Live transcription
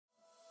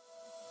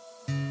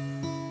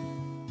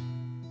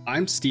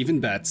I'm Stephen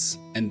Betts,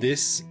 and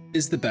this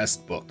is The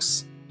Best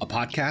Books, a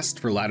podcast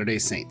for Latter-day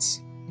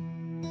Saints.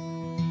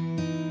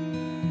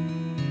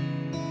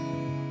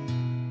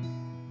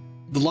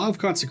 The Law of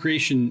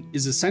Consecration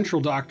is a central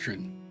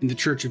doctrine in the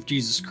Church of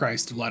Jesus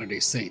Christ of Latter-day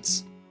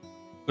Saints.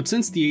 But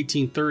since the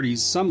 1830s,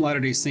 some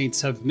Latter-day Saints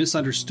have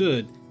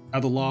misunderstood how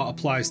the law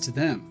applies to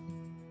them.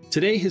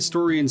 Today,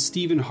 historian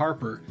Stephen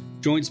Harper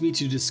joins me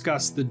to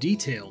discuss the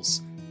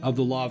details of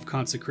the Law of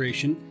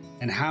Consecration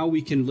and how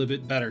we can live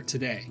it better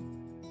today.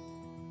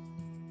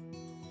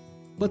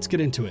 Let's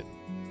get into it.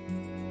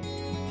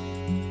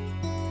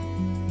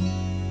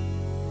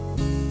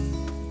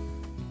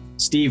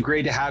 Steve,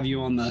 great to have you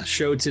on the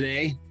show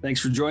today. Thanks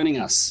for joining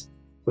us.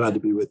 Glad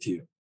to be with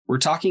you. We're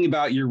talking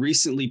about your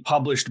recently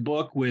published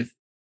book with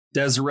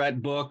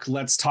Deseret Book.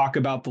 Let's talk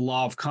about the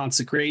Law of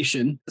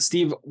Consecration.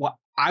 Steve,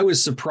 I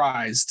was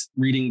surprised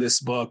reading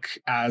this book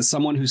as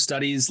someone who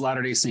studies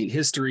Latter-day Saint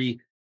history.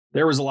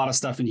 There was a lot of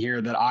stuff in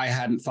here that I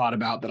hadn't thought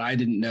about, that I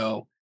didn't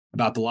know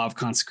about the Law of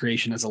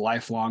Consecration as a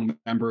lifelong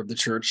member of the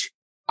church.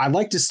 I'd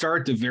like to start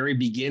at the very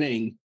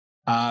beginning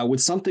with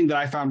something that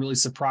I found really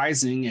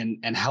surprising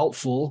and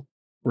helpful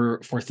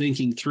for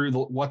thinking through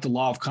what the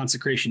Law of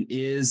Consecration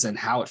is and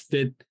how it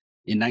fit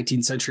in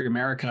 19th century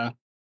America.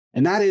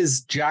 And that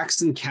is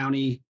Jackson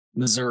County,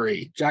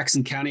 Missouri.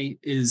 Jackson County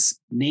is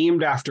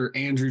named after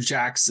Andrew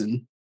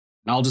Jackson.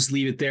 And I'll just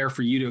leave it there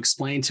for you to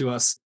explain to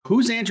us,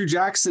 who's Andrew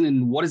Jackson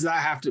and what does it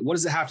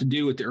have to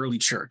do with the early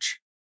church?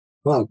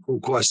 Well, cool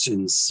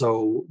questions.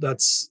 So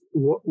that's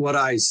what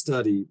I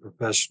study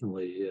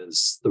professionally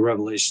is the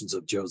revelations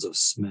of Joseph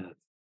Smith.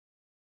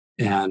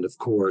 And of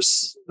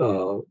course,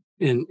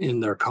 in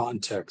their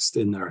context,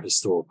 in their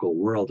historical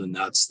world, and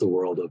that's the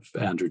world of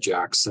Andrew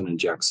Jackson and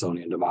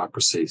Jacksonian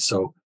democracy.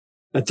 So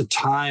at the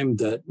time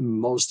that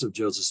most of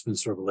Joseph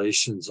Smith's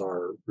revelations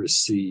are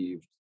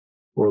received,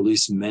 or at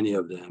least many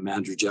of them,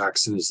 Andrew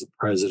Jackson is the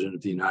president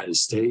of the United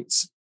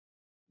States.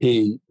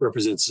 He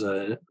represents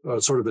a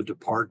sort of a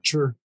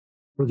departure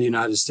for the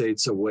United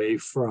States away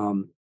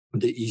from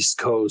the East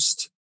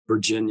Coast,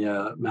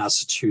 Virginia,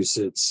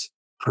 Massachusetts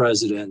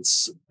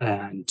presidents,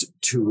 and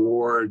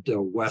toward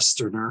a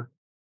Westerner.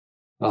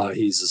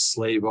 He's a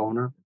slave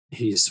owner.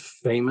 He's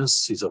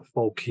famous. He's a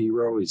folk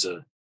hero.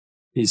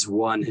 He's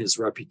won his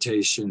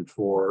reputation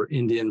for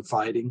Indian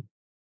fighting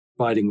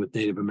with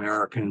Native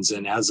Americans.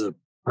 And as a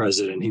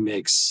president, he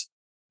makes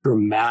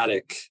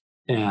dramatic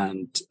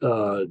and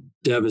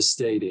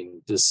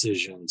devastating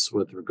decisions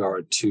with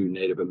regard to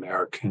Native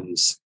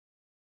Americans.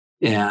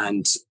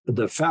 And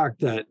the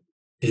fact that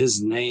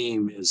his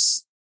name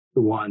is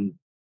the one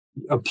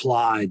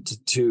applied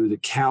to the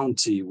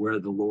county where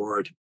the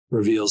Lord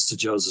reveals to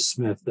Joseph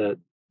Smith that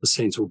the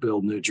saints will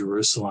build New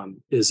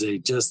Jerusalem is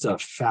just a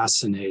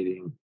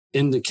fascinating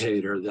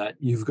indicator that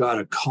you've got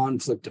a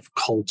conflict of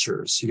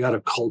cultures. You got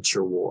a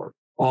culture war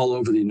all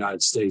over the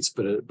United States,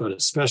 but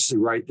especially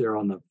right there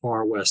on the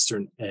far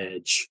western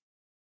edge.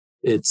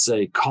 It's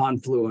a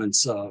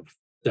confluence of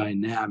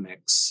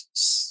dynamics,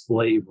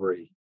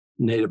 slavery,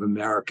 Native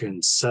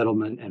American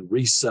settlement and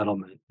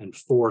resettlement and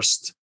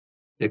forced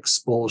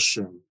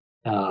expulsion,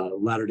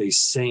 Latter-day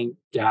Saint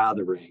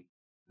gathering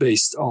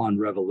based on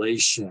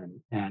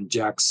revelation, and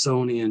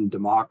Jacksonian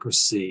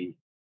democracy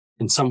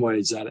in some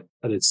ways at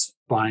its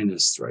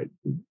finest, right?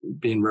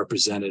 Being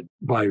represented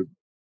by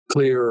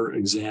clear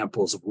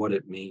examples of what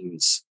it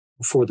means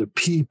for the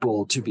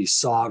people to be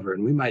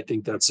sovereign. We might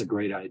think that's a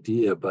great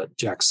idea, but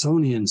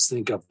Jacksonians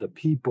think of the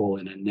people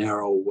in a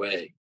narrow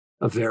way,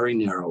 a very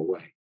narrow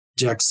way.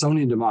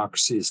 Jacksonian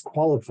democracy is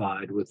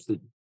qualified with the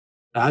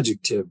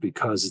adjective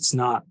because it's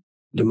not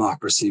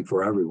democracy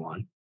for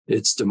everyone.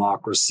 It's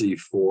democracy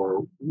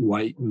for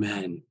white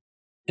men.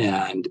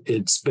 And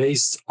it's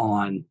based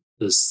on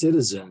the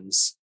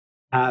citizens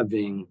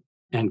having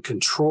and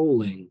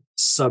controlling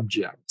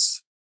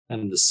subjects.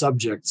 And the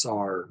subjects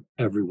are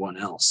everyone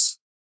else,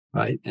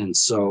 right? And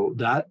so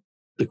that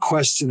the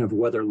question of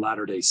whether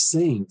Latter-day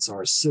Saints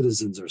are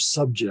citizens or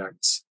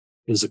subjects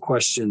is a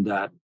question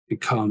that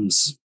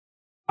becomes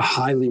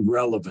highly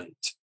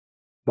relevant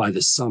by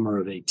the summer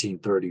of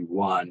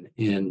 1831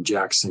 in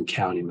Jackson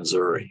County,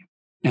 Missouri.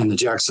 And the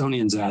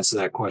Jacksonians answer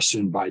that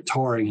question by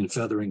tarring and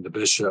feathering the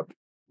bishop,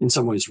 in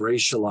some ways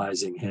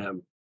racializing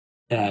him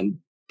and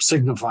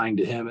signifying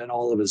to him and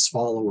all of his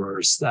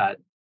followers that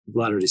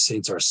Latter-day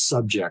Saints are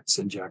subjects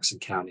in Jackson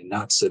County,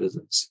 not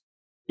citizens.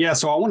 Yeah,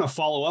 so I want to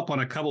follow up on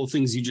a couple of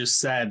things you just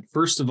said.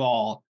 First of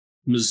all,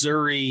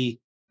 Missouri,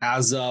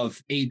 as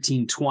of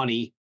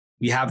 1820,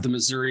 we have the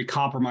Missouri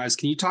Compromise.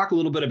 Can you talk a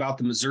little bit about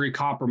the Missouri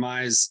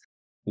Compromise,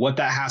 what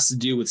that has to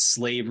do with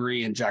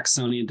slavery and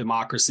Jacksonian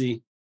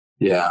democracy?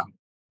 Yeah,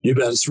 you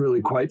bet. It's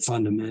really quite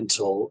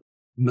fundamental.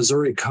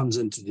 Missouri comes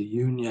into the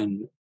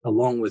Union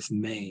along with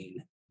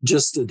Maine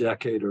just a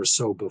decade or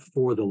so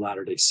before the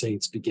Latter-day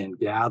Saints began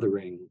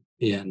gathering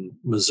in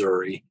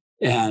Missouri.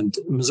 And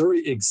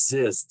Missouri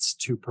exists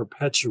to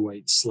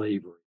perpetuate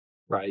slavery,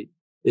 right?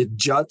 It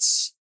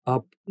juts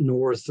up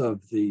north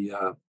of the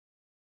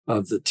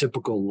of the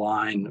typical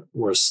line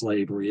where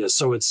slavery is.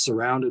 So it's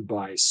surrounded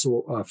by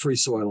free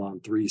soil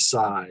on three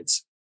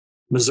sides.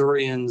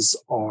 Missourians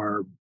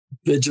are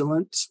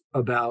vigilant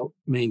about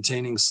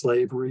maintaining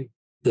slavery.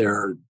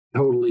 They're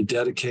totally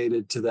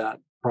dedicated to that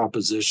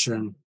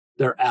proposition.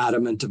 They're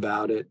adamant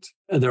about it.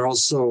 And they're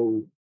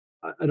also,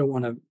 I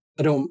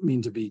don't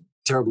mean to be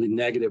terribly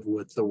negative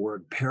with the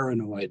word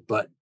paranoid,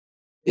 but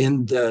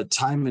in the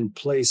time and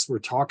place we're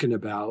talking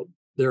about,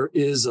 there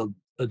is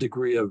a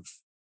degree of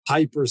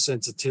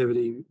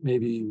hypersensitivity,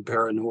 maybe even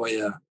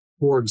paranoia,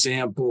 for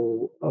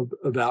example,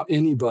 about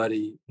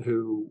anybody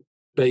who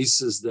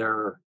bases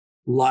their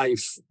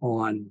life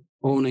on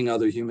owning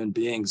other human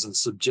beings and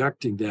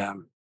subjecting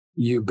them.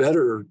 You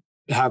better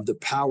have the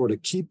power to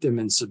keep them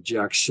in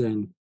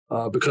subjection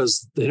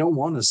because they don't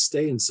want to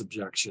stay in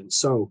subjection.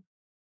 So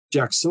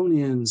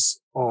Jacksonians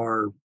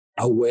are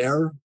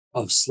aware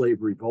of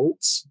slave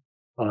revolts.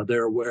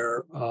 They're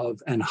aware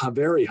of and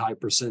very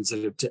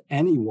hypersensitive to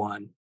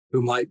anyone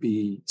who might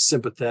be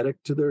sympathetic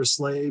to their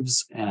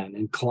slaves and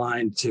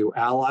inclined to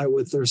ally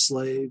with their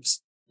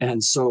slaves.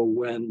 And so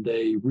when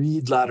they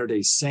read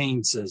Latter-day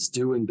Saints as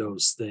doing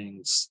those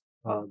things,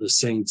 the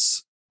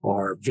Saints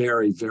are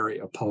very, very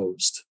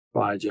opposed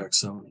by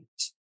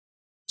Jacksonians.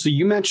 So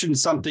you mentioned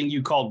something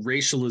you called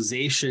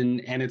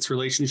racialization and its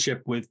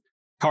relationship with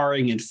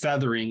tarring and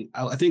feathering.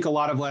 I think a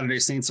lot of Latter-day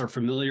Saints are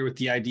familiar with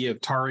the idea of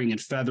tarring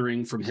and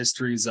feathering from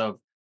histories of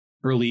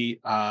the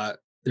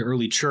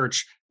early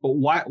church. But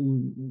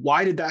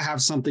why did that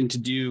have something to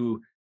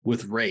do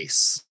with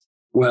race?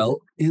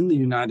 Well, in the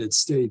United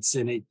States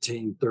in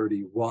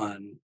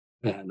 1831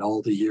 and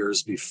all the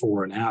years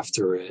before and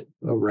after it,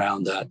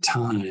 around that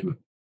time,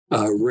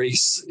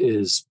 race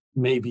is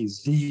maybe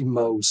the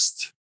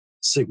most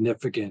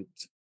significant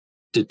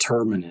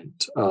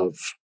determinant of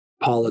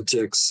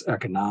politics,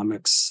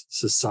 economics,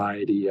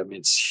 society. I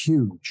mean, it's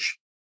huge,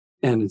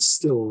 and it's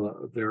still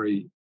a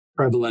very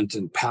prevalent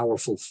and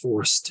powerful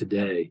force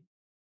today.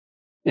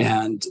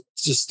 And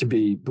just to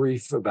be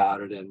brief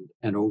about it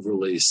and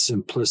overly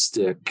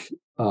simplistic,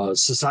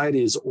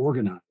 society is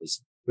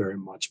organized very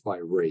much by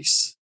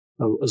race,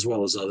 as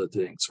well as other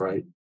things,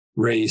 right?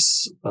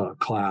 Race,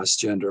 class,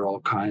 gender, all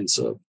kinds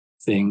of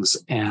things.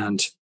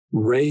 And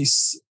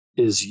race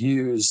is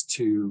used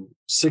to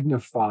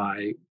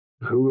signify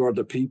who are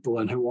the people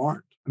and who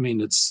aren't. I mean,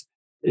 it's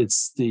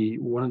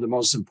one of the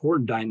most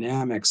important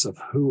dynamics of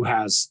who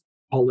has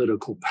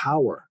political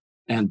power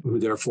and who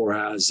therefore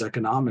has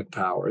economic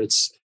power.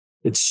 It's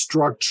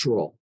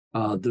structural.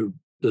 The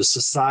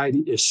society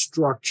is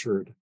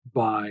structured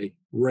by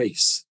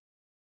race.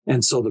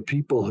 And so the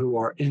people who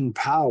are in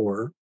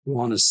power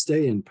want to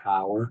stay in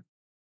power,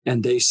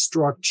 and they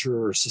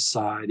structure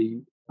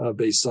society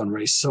based on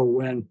race. So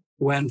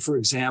when for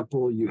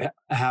example, you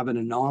have an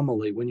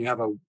anomaly, when you have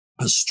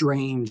a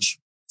strange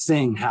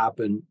thing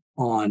happen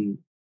on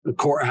the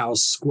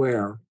courthouse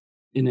square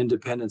in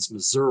Independence,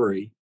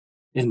 Missouri,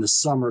 in the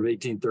summer of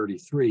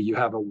 1833, you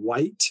have a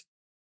white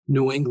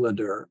New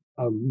Englander,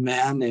 a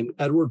man named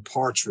Edward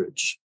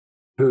Partridge,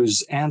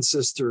 whose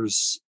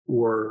ancestors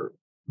were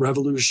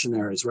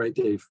revolutionaries, right?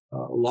 They've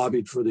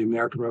lobbied for the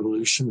American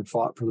Revolution and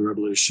fought for the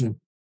Revolution.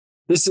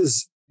 This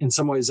is, in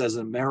some ways, as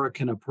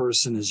American a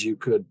person as you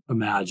could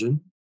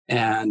imagine.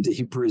 And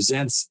he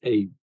presents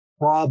a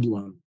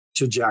problem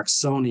to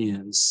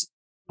Jacksonians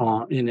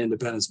in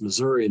Independence,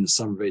 Missouri in the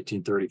summer of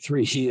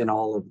 1833, he and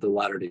all of the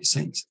Latter-day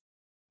Saints,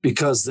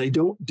 because they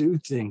don't do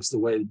things the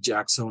way that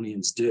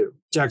Jacksonians do.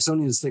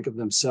 Jacksonians think of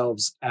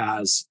themselves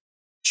as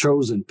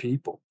chosen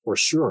people, for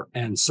sure,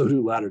 and so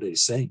do Latter-day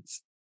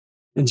Saints.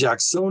 And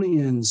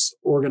Jacksonians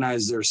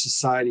organize their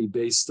society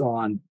based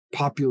on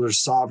popular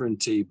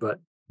sovereignty, but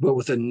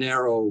with a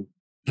narrow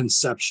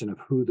conception of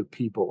who the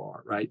people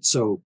are, right?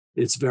 So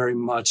it's very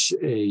much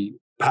a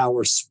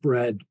power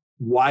spread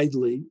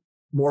widely,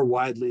 more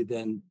widely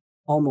than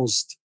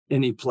almost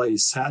any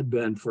place had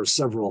been for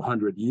several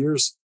hundred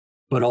years,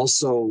 but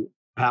also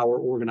power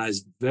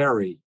organized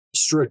very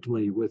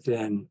strictly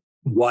within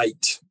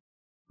white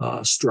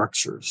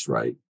structures,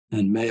 right?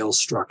 And male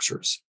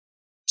structures.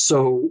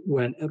 So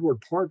when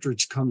Edward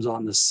Partridge comes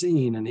on the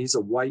scene, and he's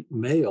a white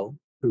male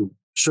who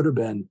should have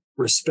been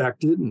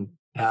respected and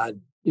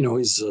had,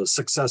 he's a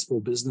successful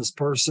business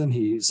person.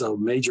 He's a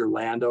major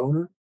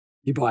landowner.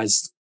 He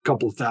buys a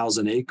couple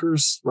thousand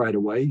acres right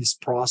away. He's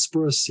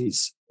prosperous.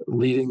 He's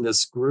leading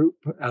this group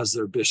as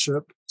their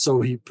bishop.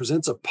 So he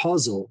presents a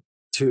puzzle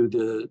to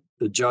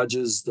the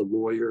judges, the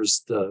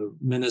lawyers, the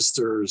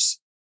ministers,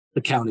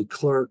 the county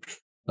clerk,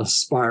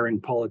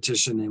 aspiring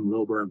politician named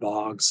Lilburn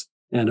Boggs,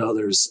 and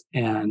others.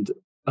 And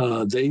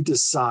they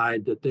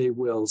decide that they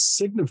will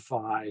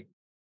signify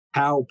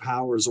how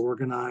power is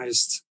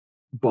organized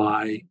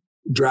by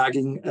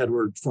dragging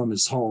Edward from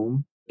his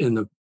home in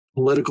the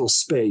political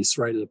space,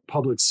 right, the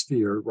public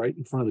sphere, right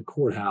in front of the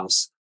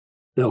courthouse.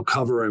 They'll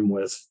cover him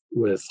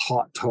with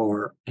hot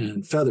tar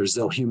and feathers.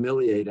 They'll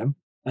humiliate him,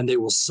 and they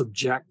will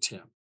subject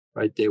him,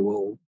 right? They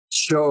will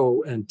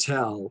show and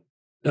tell.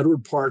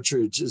 Edward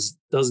Partridge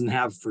doesn't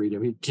have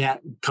freedom. He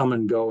can't come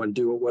and go and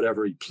do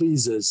whatever he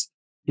pleases.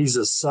 He's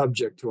a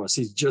subject to us.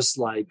 He's just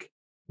like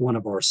one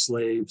of our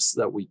slaves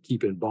that we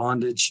keep in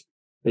bondage.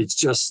 It's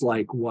just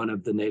like one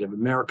of the Native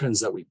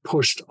Americans that we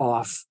pushed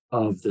off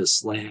of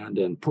this land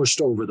and pushed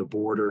over the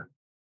border.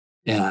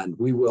 And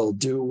we will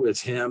do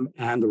with him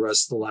and the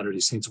rest of the Latter-day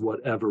Saints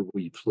whatever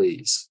we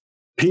please,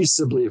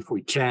 peaceably if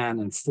we can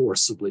and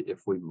forcibly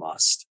if we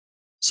must.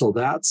 So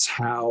that's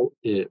how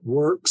it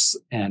works.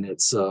 And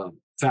it's a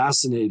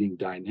fascinating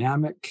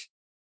dynamic.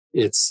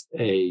 It's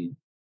a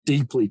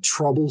deeply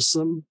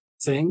troublesome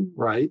thing,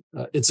 right?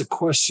 It's a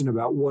question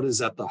about what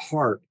is at the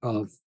heart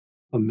of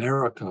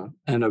America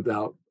and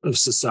of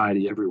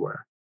society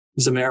everywhere.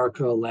 Is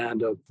America a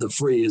land of the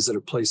free? Is it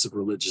a place of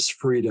religious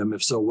freedom?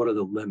 If so, what are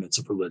the limits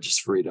of religious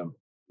freedom?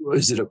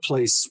 Is it a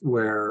place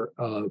where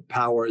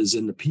power is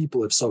in the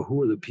people? If so,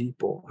 who are the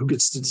people? Who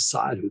gets to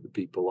decide who the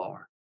people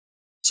are?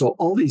 So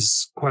all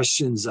these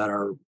questions that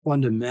are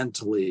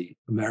fundamentally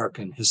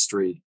American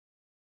history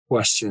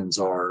questions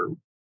are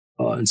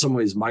in some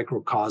ways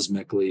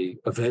microcosmically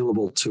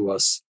available to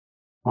us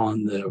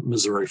on the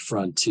Missouri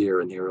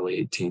frontier in the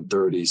early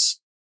 1830s,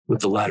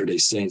 with the Latter-day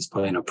Saints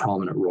playing a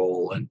prominent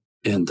role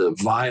in the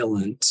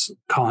violent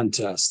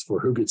contest for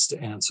who gets to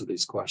answer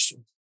these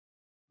questions.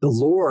 The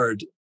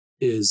Lord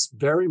is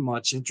very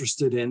much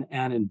interested in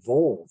and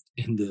involved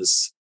in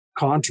this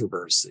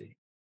controversy,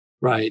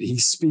 right? He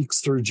speaks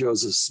through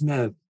Joseph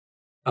Smith,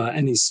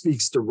 and he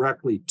speaks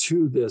directly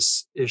to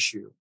this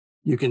issue.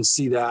 You can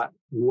see that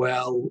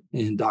well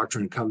in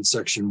Doctrine and Covenants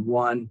section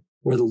 1,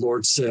 where the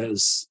Lord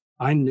says,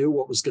 I knew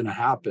what was going to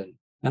happen,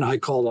 and I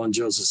called on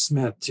Joseph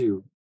Smith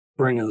to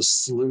bring a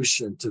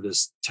solution to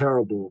this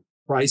terrible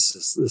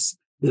crisis,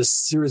 this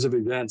series of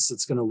events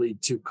that's going to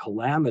lead to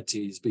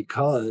calamities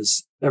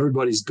because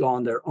everybody's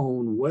gone their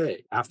own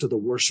way after the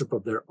worship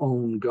of their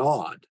own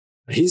God.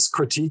 He's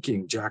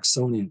critiquing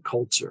Jacksonian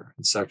culture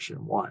in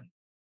section 1.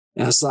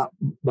 And it's not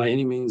by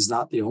any means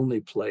not the only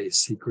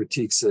place. He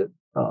critiques it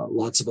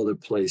lots of other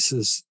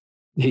places.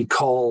 He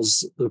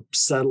calls the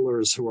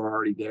settlers who are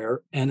already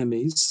there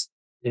enemies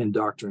in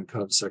Doctrine and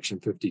Covenants section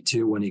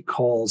 52, when he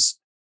calls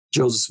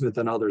Joseph Smith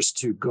and others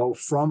to go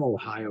from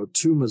Ohio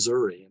to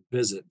Missouri and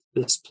visit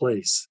this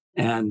place.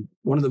 And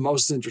one of the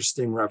most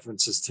interesting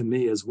references to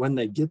me is when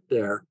they get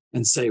there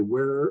and say,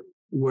 where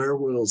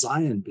will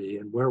Zion be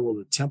and where will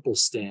the temple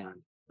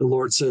stand? The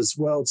Lord says,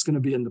 well, it's going to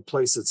be in the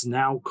place that's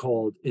now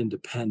called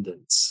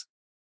Independence.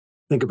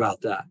 Think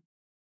about that.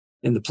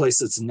 In the place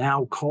that's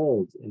now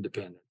called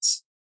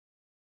Independence.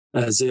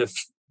 As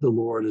if the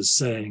Lord is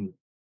saying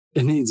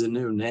it needs a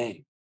new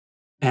name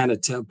and a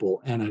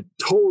temple and a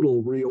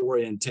total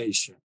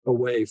reorientation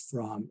away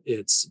from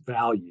its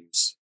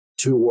values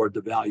toward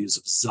the values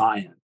of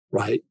Zion,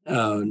 right?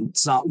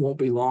 Won't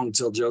be long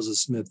till Joseph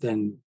Smith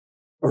then,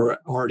 or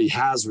already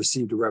has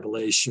received a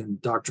revelation,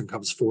 Doctrine and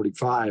Covenants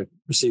 45,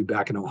 received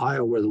back in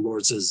Ohio, where the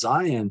Lord says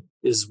Zion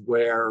is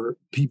where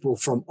people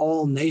from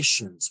all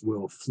nations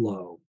will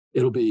flow.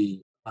 It'll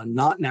be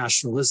not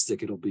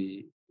nationalistic. It'll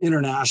be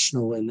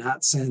international in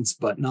that sense,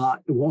 but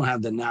it won't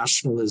have the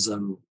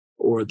nationalism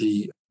or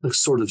the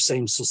sort of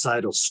same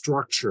societal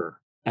structure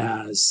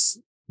as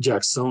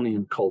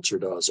Jacksonian culture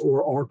does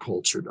or our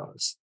culture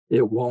does.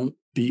 It won't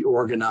be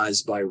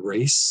organized by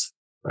race,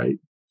 right?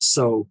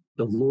 So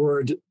the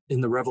Lord in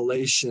the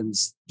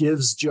Revelations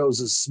gives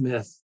Joseph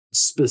Smith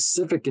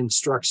specific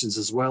instructions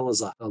as well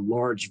as a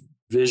large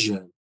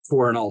vision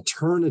for an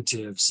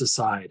alternative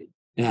society.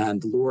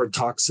 And the Lord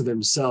talks of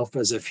himself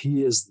as if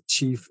he is the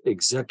chief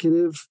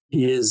executive,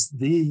 he is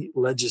the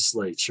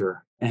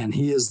legislature, and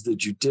he is the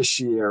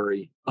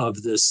judiciary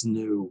of this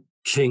new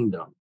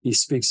kingdom. He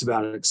speaks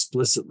about it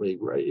explicitly,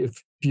 right?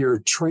 If you're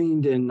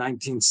trained in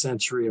 19th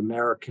century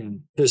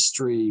American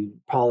history,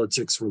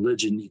 politics,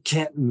 religion, you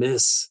can't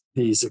miss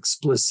these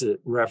explicit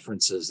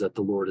references that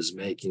the Lord is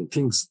making.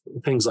 Things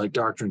like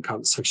Doctrine and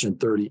Covenants section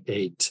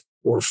 38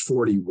 or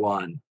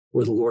 41,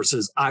 where the Lord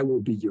says, I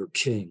will be your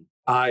king.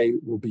 I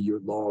will be your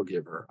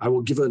lawgiver. I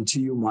will give unto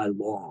you my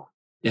law.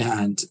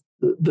 And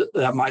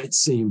that might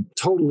seem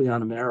totally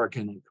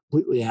un-American and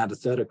completely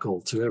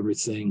antithetical to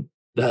everything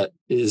that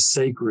is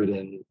sacred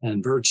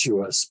and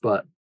virtuous.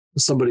 But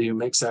somebody who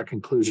makes that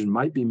conclusion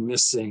might be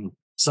missing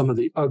some of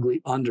the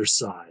ugly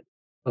underside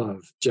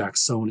of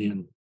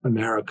Jacksonian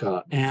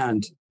America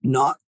and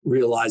not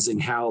realizing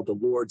how the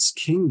Lord's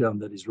kingdom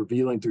that he's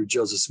revealing through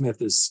Joseph Smith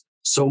is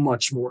so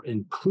much more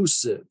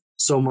inclusive,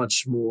 so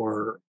much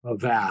more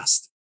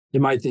vast. You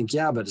might think,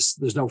 yeah, but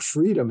there's no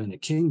freedom in a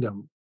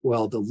kingdom.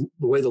 Well, the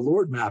way the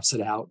Lord maps it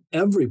out,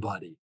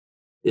 everybody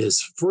is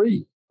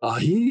free.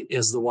 He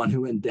is the one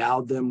who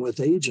endowed them with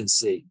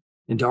agency.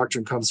 In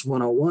Doctrine and Covenants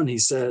 101, he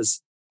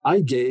says,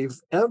 I gave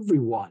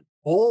everyone,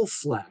 all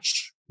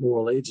flesh,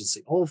 moral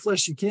agency. All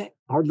flesh, you can't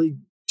hardly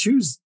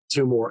choose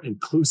two more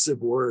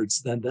inclusive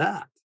words than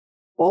that.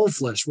 All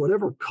flesh,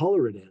 whatever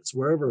color it is,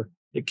 wherever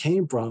it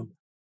came from,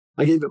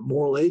 I gave it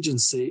moral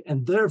agency.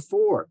 And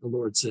therefore, the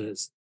Lord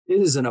says, it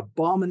is an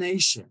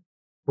abomination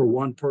for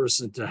one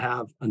person to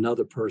have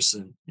another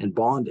person in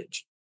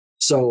bondage.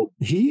 So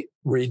he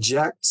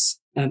rejects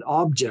and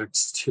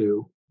objects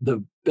to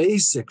the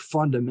basic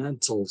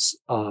fundamentals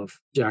of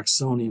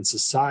Jacksonian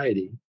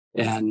society.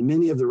 And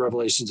many of the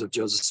revelations of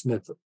Joseph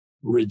Smith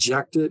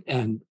reject it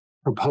and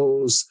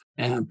propose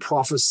and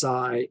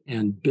prophesy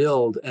and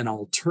build an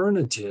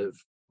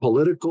alternative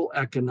political,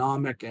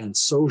 economic, and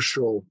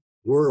social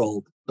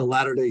world. The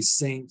Latter-day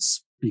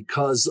Saints,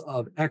 because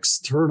of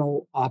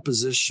external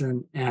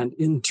opposition and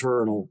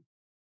internal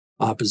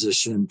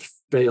opposition,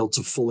 failed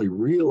to fully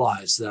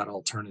realize that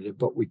alternative,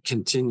 but we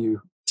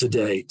continue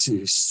today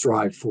to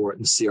strive for it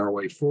and see our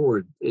way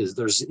forward.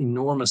 There's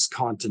enormous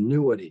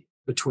continuity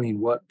between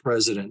what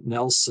President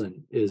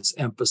Nelson is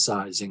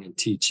emphasizing and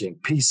teaching.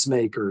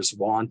 Peacemakers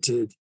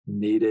wanted,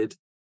 needed,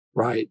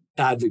 right?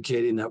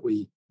 Advocating that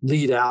we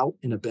lead out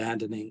in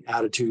abandoning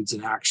attitudes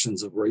and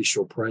actions of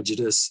racial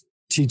prejudice,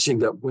 teaching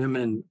that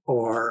women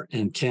are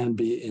and can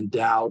be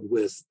endowed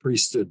with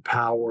priesthood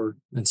power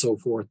and so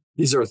forth.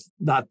 These are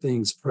not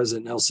things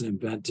President Nelson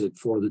invented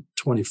for the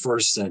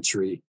 21st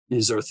century.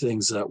 These are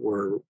things that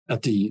were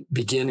at the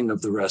beginning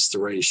of the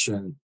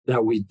Restoration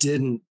that we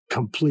didn't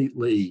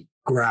completely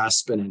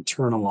grasp and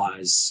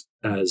internalize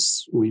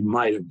as we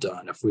might have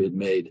done if we had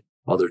made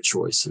other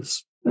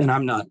choices. And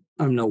I'm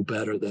no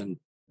better than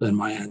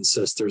my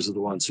ancestors are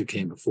the ones who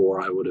came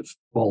before. I would have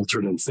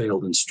faltered and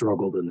failed and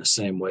struggled in the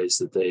same ways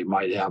that they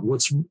might have.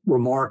 What's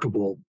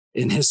remarkable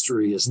in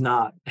history is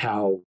not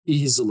how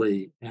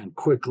easily and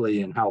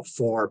quickly and how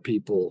far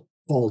people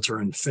falter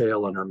and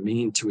fail and are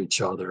mean to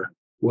each other.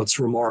 What's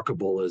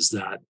remarkable is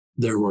that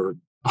there were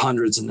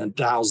hundreds and then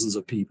thousands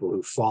of people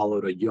who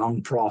followed a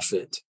young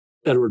prophet,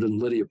 Edward and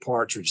Lydia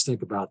Partridge.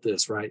 Think about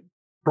this, right?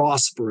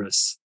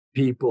 Prosperous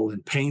people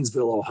in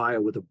Painesville,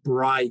 Ohio, with a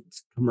bright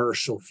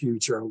commercial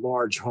future, a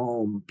large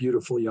home,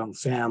 beautiful young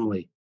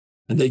family.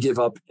 And they give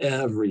up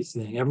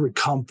everything, every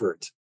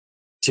comfort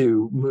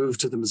to move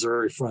to the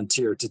Missouri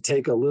frontier, to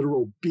take a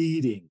literal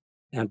beating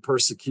and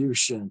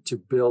persecution to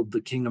build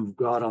the kingdom of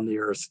God on the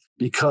earth,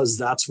 because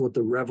that's what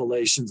the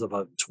revelations of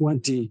a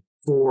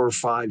 24 or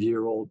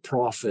 5-year-old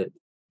prophet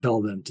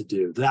tell them to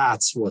do.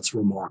 That's what's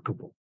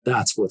remarkable.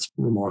 That's what's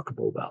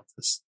remarkable about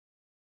this.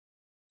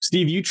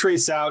 Steve, you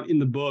trace out in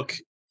the book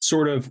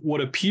sort of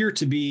what appear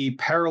to be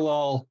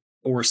parallel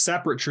or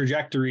separate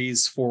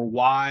trajectories for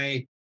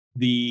why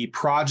the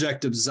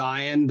project of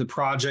Zion, the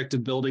project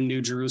of building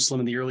New Jerusalem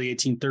in the early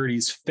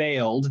 1830s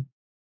failed.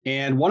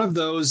 And one of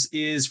those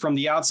is, from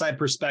the outside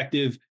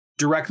perspective,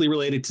 directly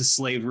related to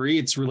slavery.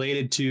 It's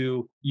related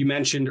to, you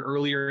mentioned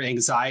earlier,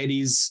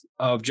 anxieties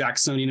of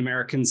Jacksonian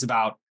Americans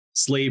about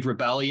slave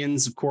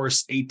rebellions. Of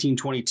course,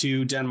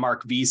 1822,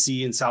 Denmark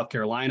Vesey in South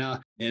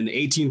Carolina. In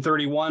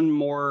 1831,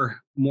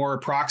 more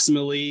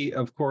approximately,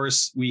 of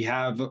course, we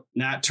have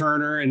Nat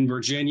Turner in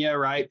Virginia,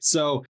 right?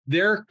 So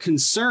they're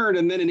concerned.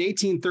 And then in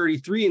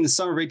 1833, in the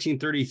summer of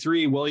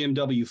 1833, William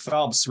W.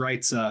 Phelps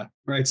writes an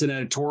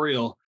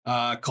editorial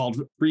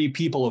called Free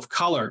People of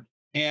Color,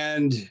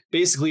 and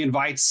basically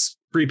invites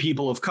free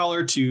people of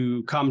color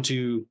to come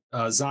to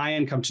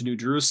Zion, come to New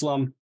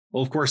Jerusalem.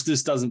 Well, of course,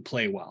 this doesn't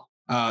play well.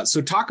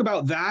 So talk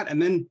about that. And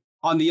then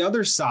on the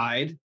other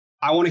side,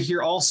 I want to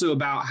hear also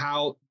about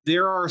how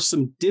there are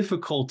some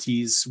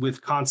difficulties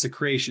with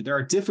consecration. There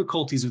are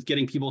difficulties with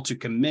getting people to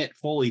commit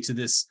fully to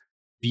this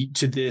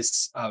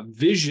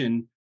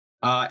vision.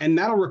 And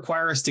that'll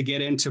require us to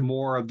get into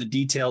more of the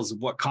details of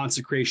what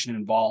consecration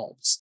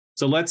involves.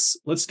 So let's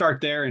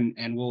start there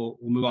and we'll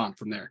move on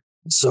from there.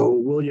 So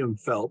William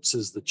Phelps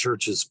is the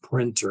church's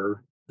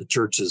printer, the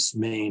church's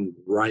main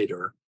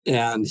writer,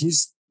 and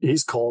he's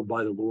called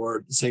by the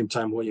Lord at the same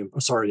time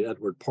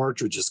Edward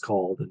Partridge is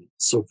called. And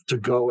so to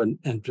go and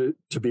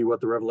to be what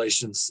the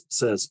Revelation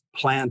says,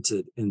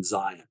 planted in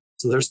Zion.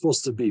 So they're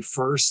supposed to be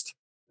first.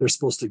 They're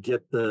supposed to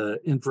get the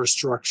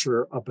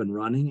infrastructure up and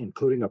running,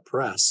 including a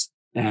press.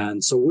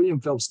 And so William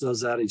Phelps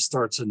does that. He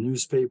starts a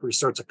newspaper. He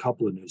starts a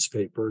couple of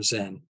newspapers.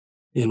 And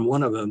in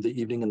one of them, the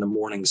Evening and the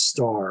Morning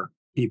Star,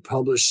 he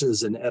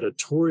publishes an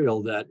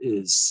editorial that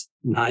is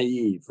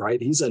naive,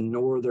 right? He's a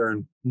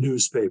northern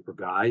newspaper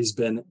guy. He's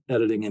been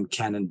editing in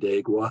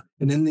Canandaigua.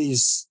 And in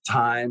these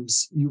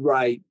times, you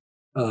write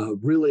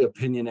really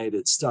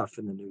opinionated stuff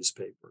in the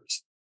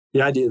newspapers.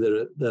 The idea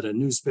that a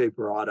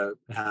newspaper ought to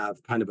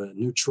have kind of a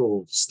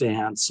neutral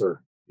stance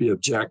or be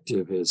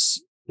objective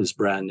is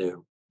brand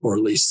new, or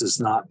at least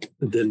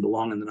didn't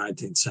belong in the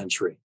 19th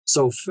century.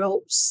 So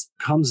Phelps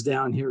comes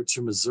down here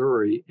to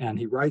Missouri and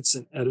he writes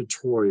an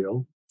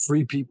editorial,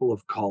 Free People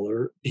of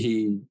Color.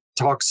 He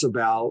talks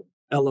about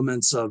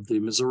elements of the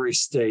Missouri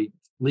state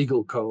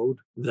legal code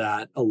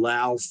that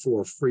allow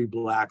for free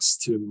blacks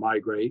to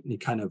migrate, and he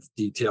kind of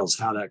details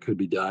how that could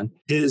be done.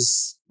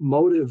 His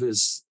motive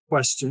is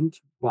questioned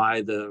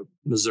by the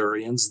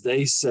Missourians.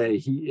 They say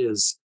he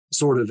is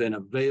sort of in a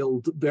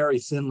very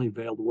thinly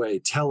veiled way,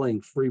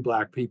 telling free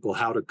black people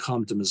how to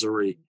come to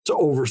Missouri to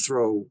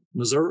overthrow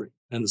Missouri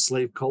and the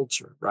slave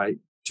culture, right?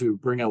 To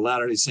bring a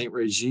Latter-day Saint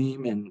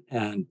regime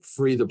and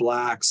free the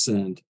blacks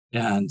and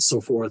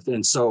so forth.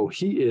 And so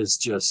he is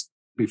just,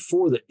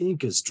 before the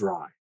ink is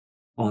dry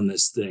on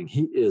this thing,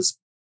 he is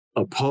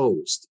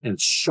opposed, and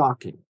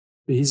shocking.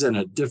 He's in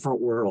a different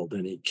world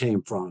than he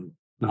came from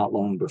not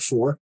long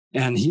before.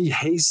 And he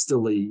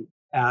hastily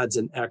adds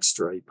an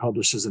extra. He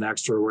publishes an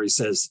extra where he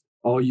says,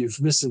 "Oh,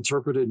 you've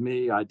misinterpreted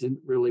me. I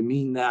didn't really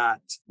mean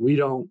that. We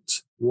don't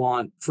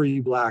want free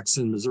blacks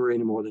in Missouri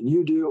any more than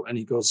you do." And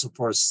he goes so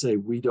far as to say,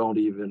 "We don't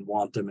even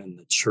want them in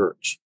the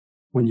church."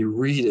 When you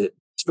read it,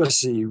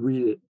 especially you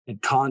read it in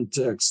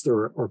context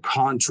or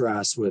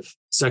contrast with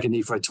 2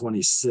 Nephi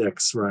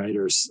 26, right?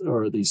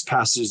 Or these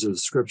passages of the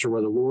scripture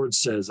where the Lord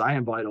says, "I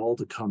invite all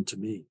to come to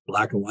me,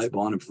 black and white,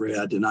 bond and free.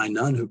 I deny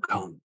none who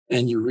come."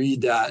 And you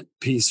read that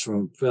piece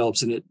from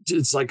Phelps and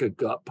it's like a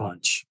gut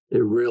punch.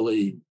 It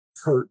really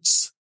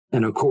hurts.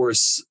 And of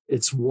course,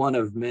 it's one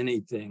of many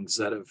things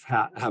that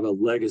have a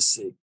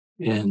legacy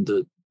in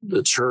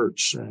the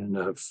church and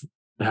have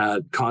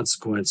had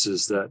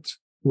consequences that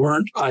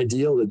weren't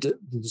ideal, that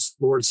the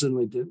Lord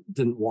certainly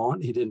didn't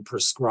want. He didn't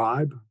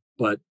prescribe.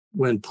 But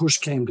when push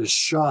came to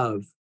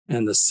shove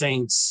and the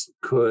saints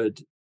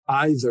could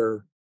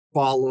either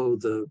follow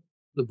the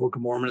Book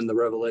of Mormon and the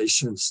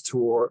Revelations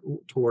toward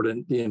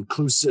the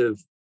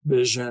inclusive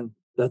vision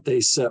that they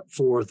set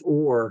forth,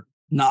 or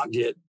not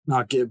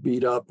get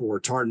beat up or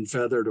tarred and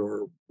feathered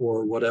or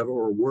whatever,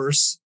 or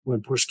worse,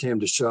 when push came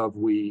to shove,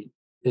 we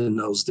in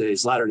those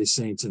days, Latter-day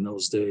Saints in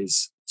those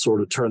days,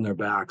 sort of turned their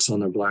backs on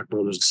their black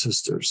brothers and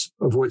sisters,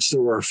 of which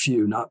there were a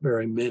few, not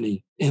very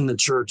many in the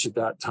church at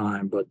that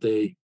time, but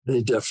they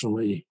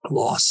definitely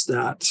lost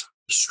that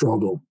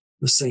struggle.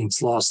 The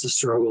saints lost the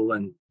struggle,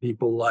 and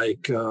people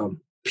like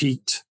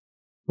Pete,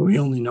 we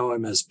only know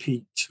him as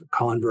Pete, a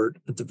convert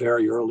at the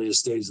very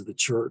earliest days of the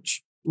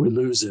church. We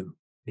lose him.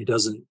 He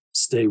doesn't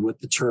stay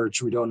with the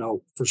church. We don't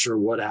know for sure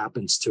what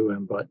happens to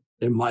him, but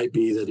it might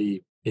be that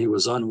he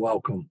was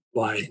unwelcome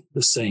by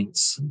the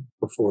saints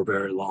before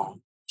very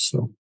long.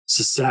 So it's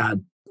a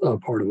sad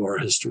part of our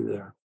history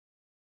there.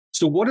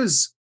 So what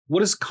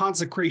does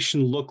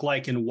consecration look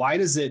like, and why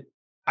does it,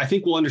 I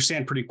think we'll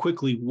understand pretty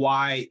quickly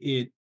why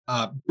it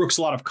brooks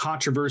a lot of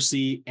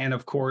controversy and,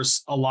 of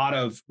course, a lot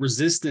of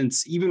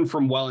resistance, even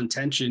from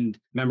well-intentioned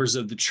members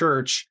of the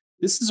church.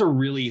 This is a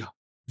really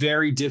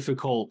very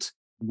difficult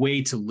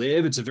way to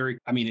live. It's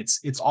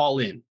it's all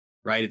in,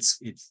 right?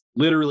 It's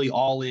literally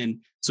all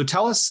in. So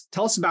tell us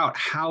about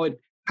how it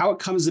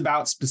comes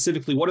about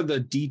specifically. What are the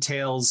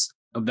details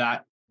of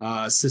that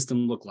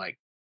system look like?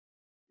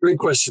 Great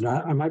question.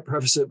 I might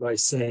preface it by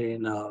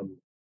saying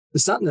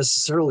it's not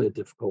necessarily a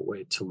difficult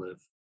way to live.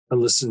 I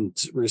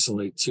listened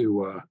recently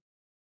to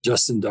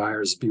Justin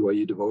Dyer's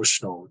BYU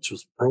devotional, which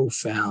was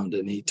profound,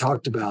 and he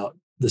talked about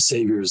the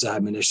Savior's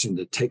admonition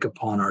to take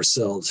upon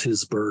ourselves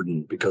his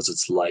burden because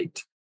it's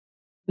light.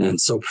 And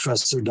so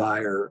Professor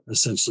Dyer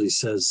essentially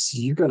says,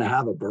 you're going to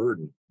have a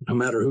burden, no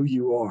matter who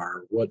you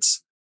are, what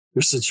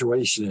your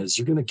situation is,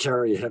 you're going to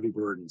carry heavy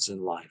burdens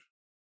in life.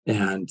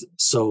 And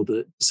so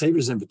the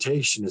Savior's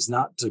invitation is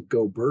not to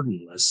go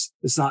burdenless.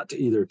 It's not to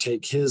either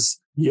take his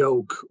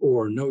yoke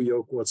or no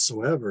yoke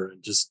whatsoever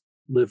and just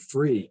live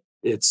free.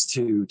 It's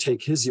to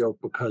take his yoke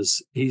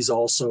because he's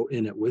also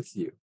in it with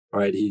you,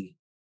 right? He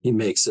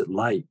makes it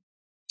light.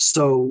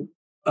 So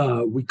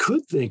we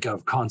could think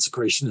of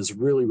consecration as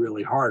really,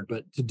 really hard,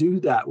 but to do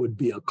that would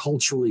be a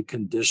culturally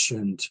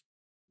conditioned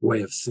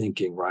way of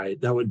thinking, right?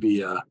 That would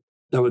be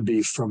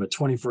from a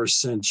 21st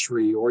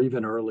century or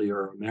even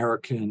earlier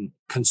American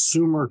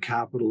consumer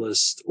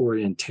capitalist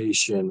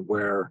orientation,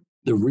 where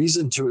the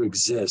reason to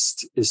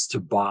exist is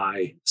to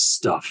buy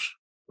stuff,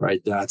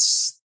 right?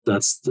 That's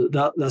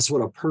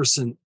what a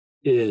person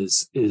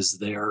is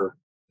their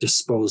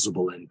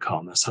disposable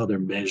income. That's how they're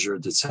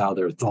measured. That's how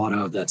they're thought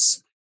of.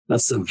 That's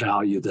the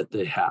value that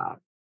they have.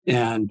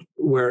 And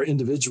where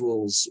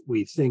individuals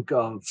we think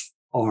of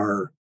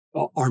our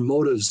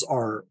motives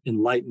are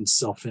enlightened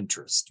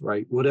self-interest,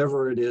 right?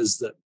 Whatever it is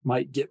that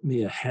might get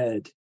me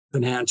ahead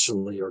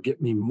financially or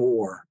get me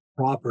more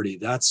property,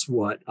 that's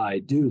what I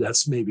do.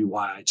 That's maybe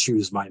why I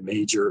choose my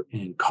major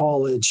in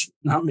college.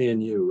 Not me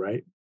and you,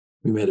 right?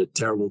 We made a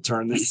terrible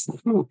turn there.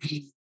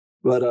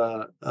 But,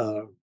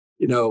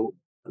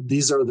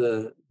 these are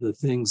the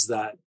things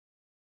that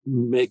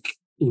make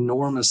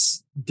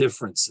enormous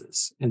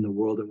differences in the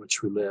world in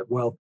which we live.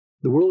 Well,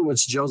 the world in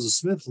which Joseph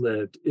Smith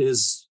lived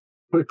is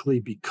quickly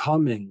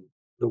becoming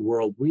the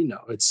world we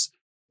know.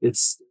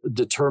 It's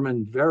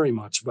determined very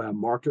much by a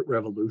market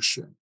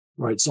revolution,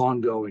 right? It's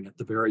ongoing at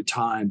the very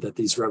time that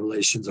these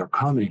revelations are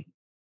coming.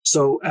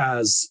 So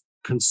as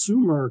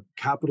consumer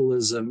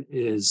capitalism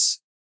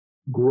is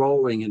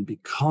growing and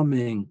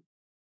becoming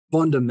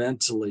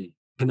fundamentally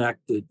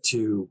connected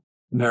to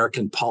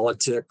American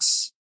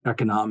politics,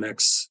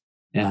 economics,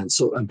 and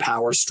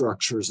power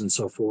structures and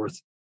so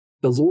forth,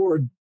 the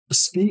Lord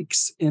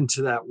speaks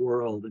into that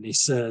world and he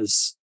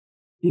says,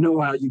 you know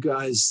how you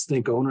guys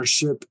think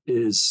ownership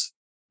is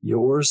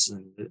yours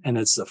and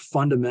it's a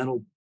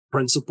fundamental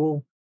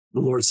principle? The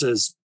Lord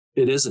says,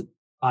 it isn't.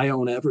 I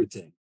own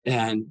everything.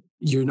 And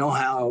you know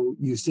how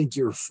you think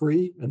you're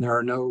free and there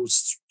are no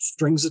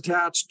strings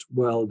attached?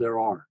 Well, there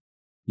are.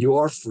 You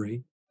are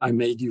free. I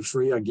made you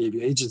free. I gave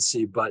you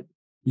agency, but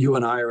you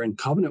and I are in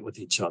covenant with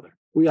each other.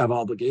 We have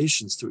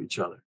obligations to each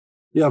other.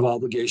 You have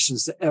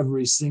obligations to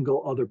every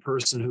single other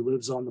person who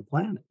lives on the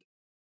planet.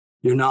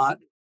 You're not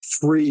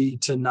free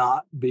to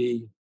not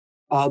be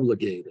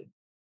obligated.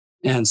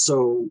 And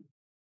so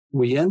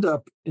we end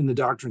up in the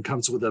Doctrine and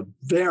Covenants with a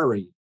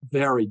very,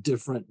 very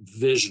different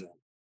vision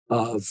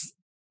of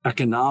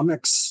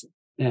economics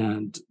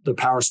and the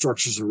power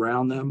structures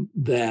around them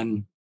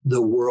than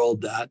the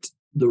world that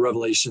the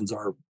revelations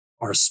are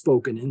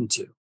spoken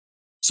into.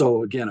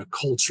 So again, a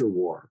culture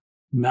war,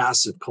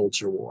 massive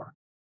culture war.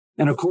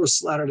 And of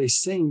course, Latter-day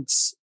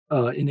Saints in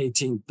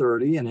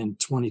 1830 and in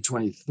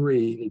 2023,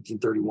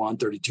 1831,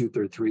 32,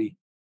 33,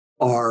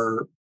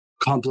 are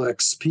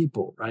complex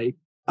people, right?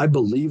 I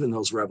believe in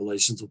those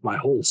revelations with my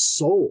whole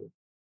soul.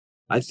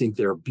 I think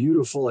they're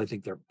beautiful. I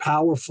think they're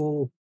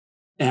powerful.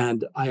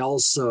 And I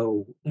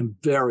also am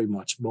very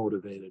much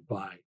motivated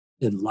by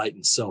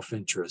enlightened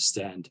self-interest.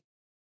 And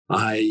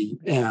I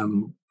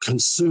am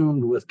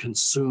consumed with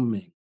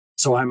consuming.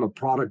 So I'm a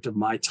product of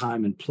my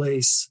time and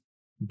place,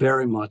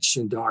 very much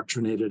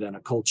indoctrinated and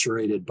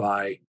acculturated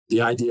by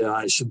the idea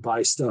I should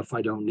buy stuff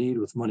I don't need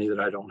with money that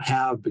I don't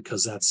have,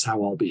 because that's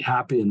how I'll be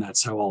happy and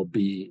that's how I'll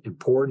be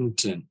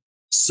important. And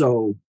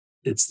so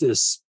it's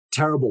this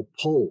terrible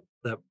pull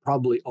that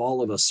probably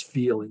all of us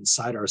feel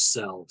inside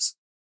ourselves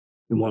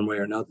in one way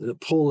or another. The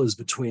pull is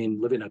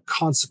between living a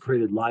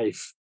consecrated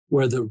life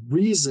where the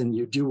reason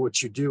you do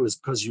what you do is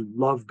because you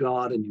love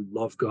God and you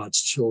love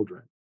God's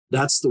children.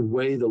 That's the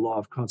way the law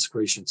of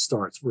consecration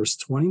starts. Verse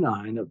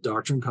 29 of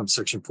Doctrine and Covenants,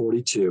 section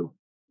 42.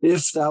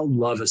 If thou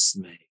lovest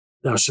me,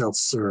 thou shalt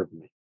serve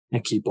me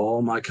and keep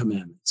all my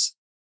commandments.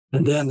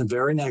 And then the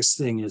very next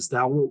thing is,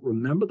 thou wilt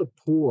remember the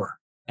poor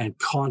and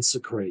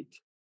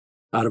consecrate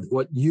out of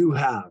what you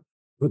have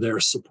for their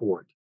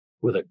support,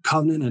 with a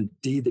covenant and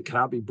deed that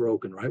cannot be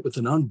broken, right? With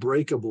an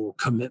unbreakable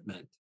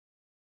commitment.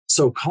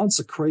 So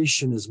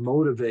consecration is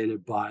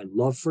motivated by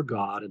love for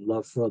God and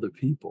love for other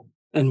people.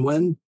 And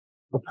when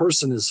a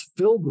person is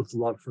filled with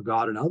love for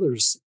God and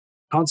others,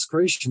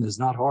 consecration is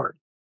not hard.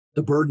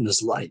 The burden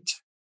is light,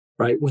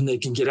 right? When they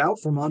can get out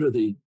from under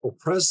the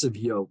oppressive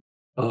yoke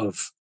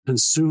of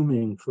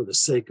consuming for the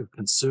sake of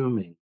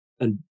consuming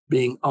and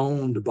being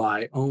owned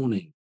by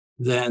owning,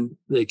 then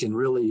they can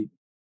really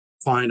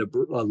find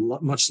a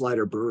much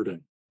lighter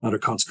burden under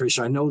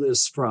consecration. I know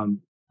this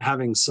from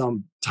having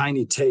some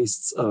tiny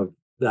tastes of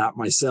that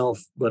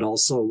myself, but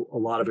also a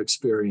lot of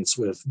experience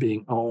with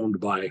being owned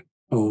by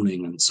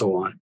owning and so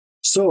on.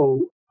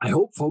 So I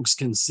hope folks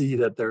can see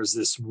that there's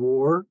this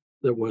war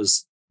that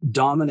was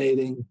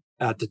dominating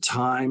at the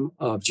time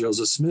of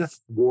Joseph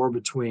Smith, war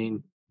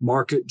between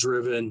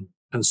market-driven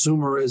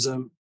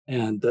consumerism,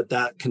 and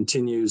that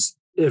continues,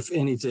 if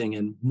anything,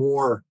 in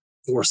more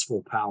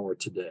forceful power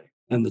today.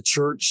 And the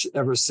church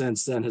ever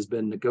since then has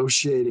been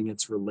negotiating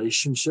its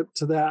relationship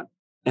to that.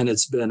 And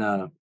it's been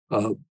a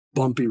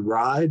bumpy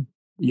ride.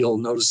 You'll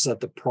notice that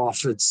the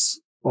prophets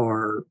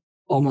are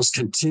almost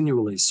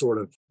continually sort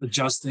of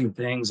adjusting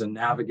things and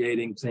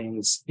navigating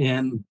things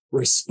in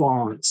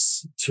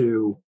response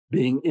to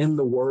being in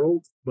the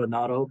world, but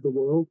not of the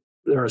world.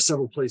 There are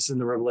several places in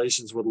the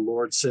Revelations where the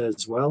Lord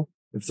says, well,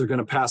 if they're going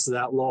to pass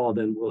that law,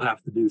 then we'll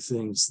have to do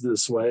things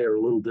this way or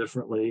a little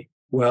differently.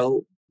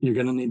 Well, you're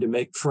going to need to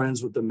make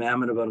friends with the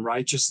mammon of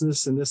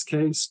unrighteousness in this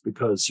case,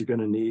 because you're going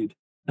to need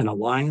an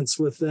alliance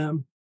with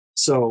them.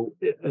 So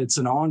it's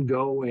an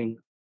ongoing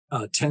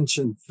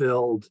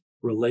tension-filled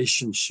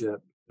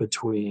relationship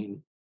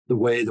between the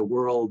way the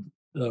world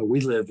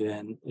we live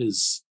in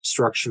is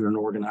structured and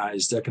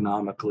organized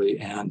economically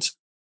and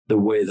the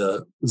way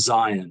the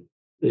Zion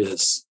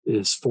is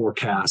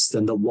forecast.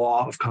 And the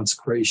law of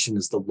consecration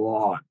is the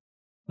law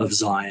of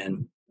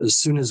Zion. As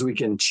soon as we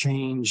can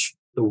change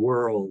the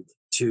world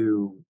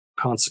to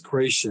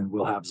consecration,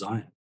 we'll have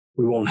Zion.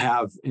 We won't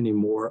have any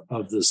more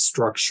of the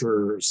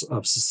structures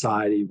of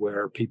society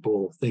where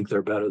people think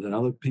they're better than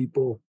other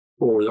people,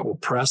 or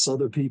oppress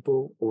other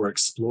people, or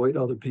exploit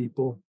other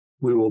people.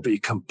 We will be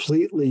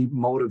completely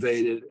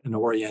motivated and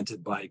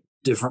oriented by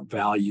different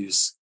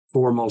values.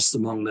 Foremost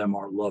among them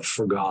are love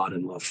for God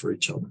and love for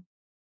each other.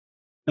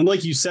 And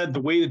like you said,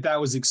 the way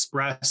that was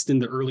expressed in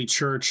the early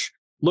church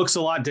looks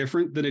a lot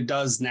different than it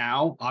does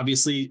now.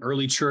 Obviously,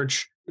 early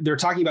church, they're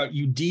talking about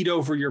you deed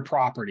over your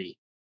property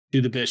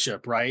to the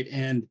bishop, right?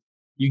 And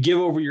you give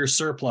over your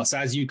surplus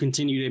as you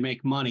continue to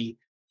make money.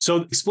 So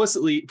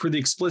explicitly, for the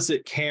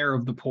explicit care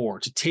of the poor,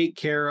 to take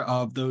care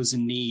of those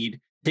in need,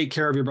 take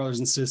care of your brothers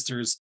and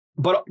sisters.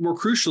 But more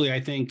crucially, I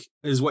think,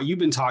 is what you've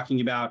been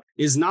talking about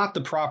is not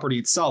the property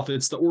itself.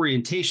 It's the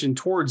orientation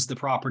towards the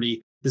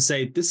property to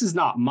say, this is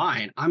not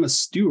mine. I'm a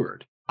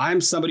steward.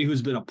 I'm somebody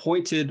who's been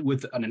appointed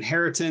with an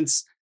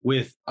inheritance,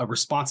 with a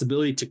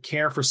responsibility to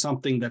care for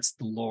something that's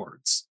the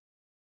Lord's.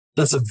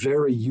 That's a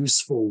very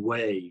useful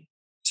way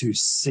to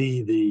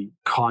see the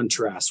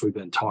contrast we've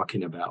been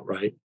talking about,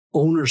 right?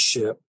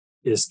 Ownership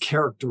is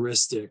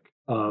characteristic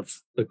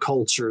of the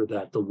culture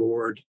that the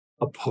Lord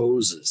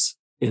opposes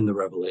in the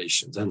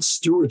Revelations, and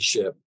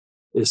stewardship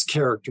is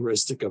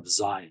characteristic of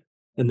Zion.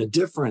 And the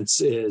difference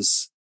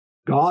is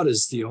God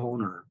is the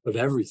owner of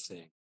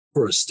everything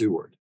for a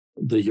steward.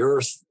 the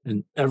earth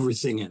and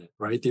everything in it,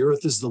 right? The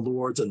earth is the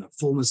Lord's and the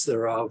fullness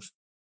thereof.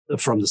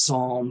 From the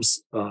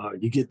Psalms,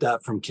 you get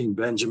that from King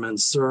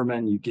Benjamin's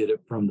sermon. You get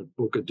it from the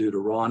book of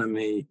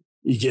Deuteronomy.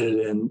 You get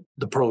it in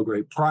the Pearl of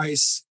Great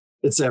Price.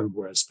 It's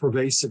everywhere. It's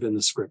pervasive in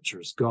the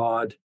scriptures.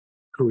 God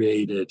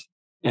created,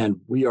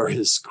 and we are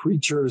his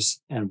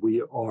creatures, and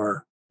we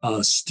are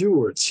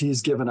stewards.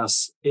 He's given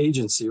us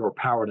agency or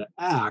power to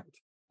act,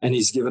 and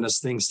he's given us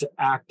things to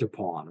act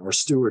upon or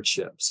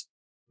stewardships.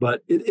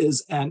 But it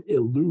is an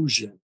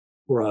illusion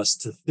for us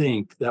to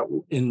think that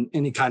in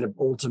any kind of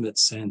ultimate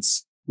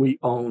sense, we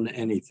own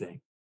anything.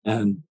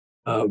 And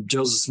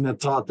Joseph Smith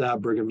taught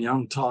that, Brigham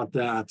Young taught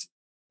that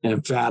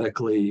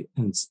emphatically,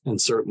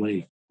 and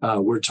certainly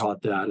we're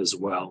taught that as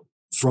well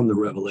from the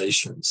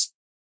Revelations.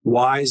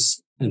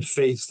 Wise and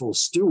faithful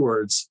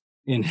stewards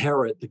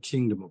inherit the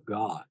kingdom of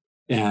God,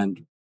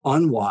 and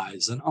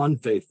unwise and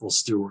unfaithful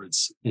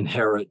stewards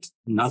inherit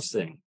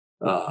nothing,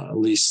 at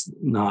least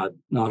not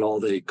all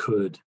they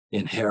could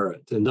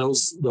inherit. And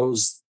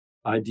those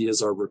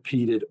ideas are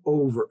repeated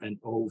over and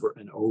over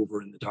and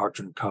over in the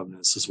Doctrine and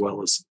Covenants, as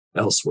well as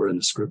elsewhere in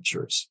the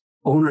scriptures.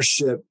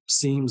 Ownership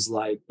seems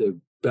like the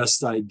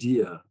best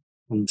idea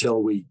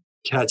until we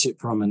catch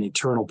it from an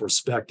eternal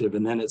perspective.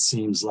 And then it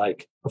seems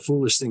like a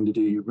foolish thing to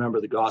do. You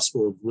remember the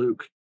Gospel of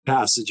Luke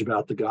passage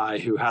about the guy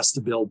who has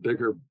to build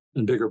bigger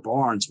and bigger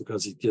barns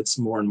because he gets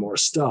more and more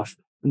stuff.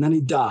 And then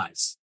he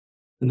dies.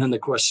 And then the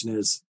question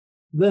is,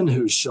 then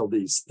whose shall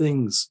these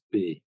things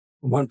be?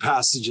 One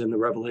passage in the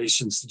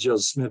Revelations to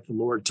Joseph Smith, the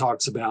Lord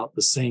talks about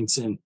the saints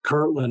in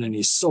Kirtland, and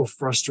he's so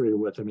frustrated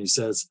with them. He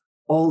says,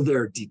 all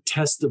their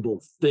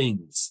detestable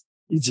things.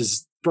 He's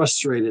just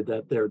frustrated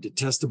that their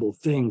detestable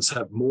things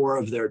have more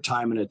of their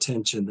time and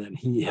attention than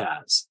he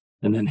has,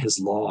 and than his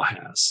law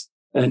has.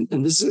 And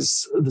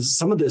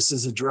some of this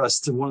is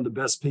addressed to one of the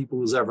best people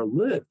who's ever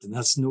lived, and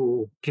that's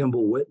Newell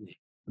Kimball Whitney.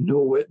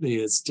 Newell Whitney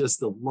is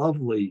just a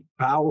lovely,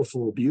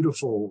 powerful,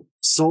 beautiful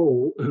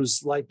soul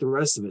who's like the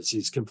rest of us.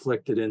 He's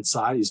conflicted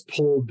inside. He's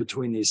pulled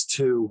between these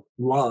two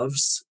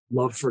loves,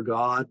 love for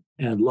God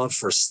and love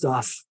for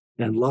stuff,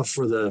 and love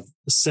for the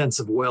sense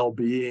of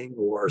well-being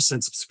or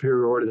sense of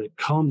superiority that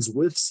comes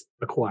with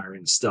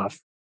acquiring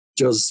stuff.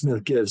 Joseph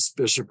Smith gives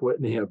Bishop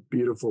Whitney a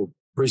beautiful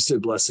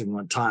priesthood blessing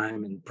one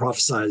time and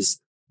prophesies,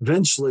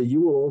 eventually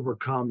you will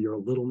overcome your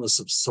littleness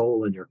of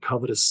soul and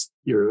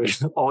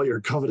all your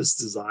covetous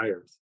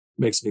desires.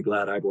 Makes me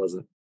glad I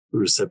wasn't the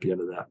recipient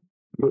of that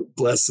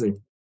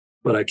blessing,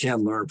 but I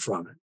can learn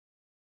from it.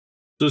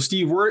 So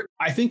Steve,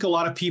 I think a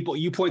lot of people,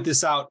 you point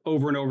this out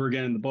over and over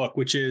again in the book,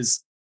 which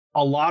is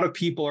a lot of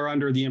people are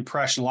under the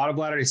impression, a lot of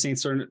Latter-day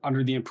Saints are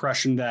under the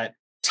impression that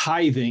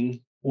tithing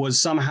was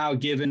somehow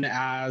given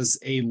as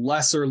a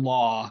lesser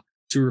law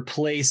to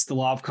replace the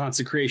law of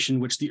consecration,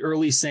 which the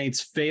early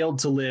saints failed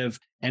to live.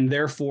 And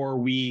therefore,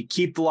 we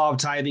keep the law of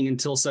tithing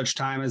until such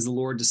time as the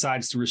Lord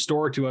decides to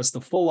restore to us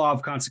the full law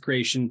of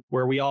consecration,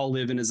 where we all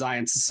live in a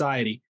Zion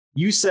society.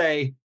 You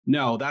say,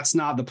 no, that's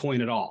not the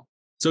point at all.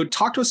 So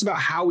talk to us about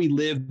how we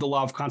live the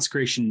law of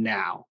consecration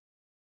now.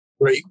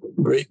 Great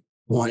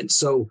point.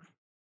 So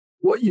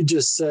what you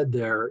just said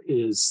there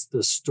is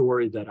the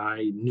story that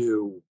I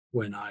knew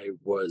when I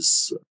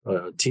was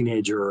a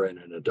teenager and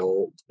an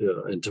adult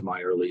into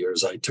my early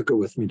years. I took it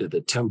with me to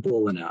the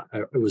temple, and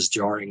it was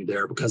jarring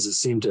there because it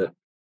seemed to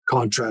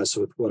contrast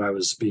with what I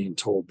was being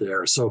told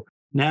there. So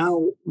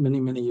now, many,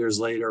 many years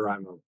later,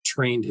 I'm a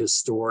trained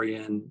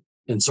historian,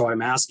 and so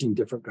I'm asking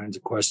different kinds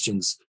of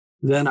questions.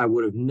 Then I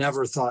would have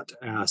never thought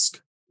to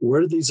ask,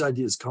 where did these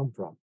ideas come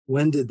from?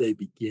 When did they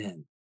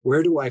begin?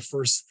 Where do I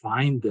first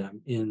find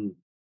them in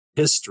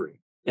history?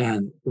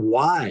 And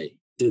why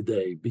did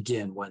they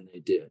begin when they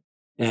did?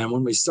 And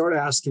when we start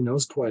asking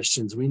those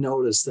questions, we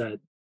notice that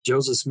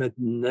Joseph Smith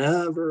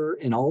never,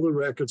 in all the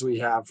records we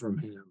have from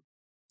him,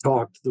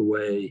 talked the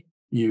way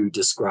you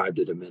described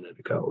it a minute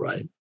ago,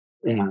 right?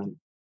 And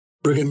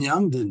Brigham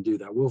Young didn't do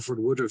that. Wilford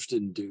Woodruff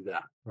didn't do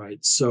that,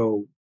 right?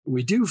 So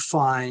we do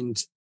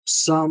find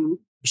some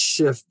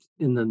shift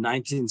in the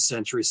 19th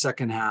century,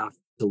 second half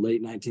to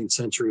late 19th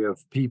century,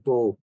 of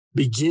people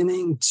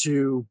beginning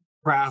to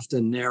craft a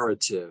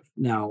narrative.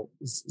 Now,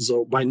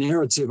 so by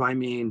narrative, I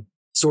mean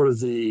sort of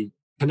the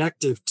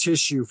connective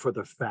tissue for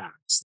the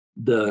facts,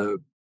 the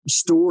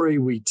story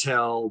we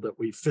tell that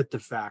we fit the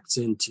facts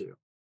into.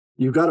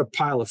 You've got a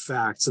pile of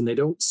facts and they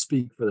don't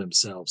speak for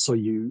themselves. So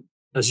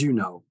as you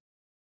know,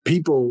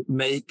 people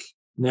make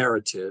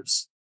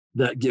narratives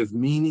that give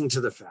meaning to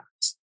the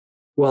facts.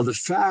 Well, the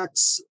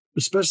facts,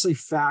 especially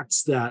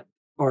facts that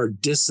are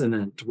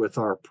dissonant with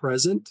our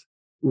present,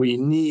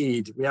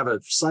 we have a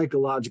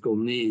psychological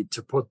need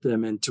to put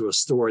them into a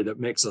story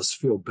that makes us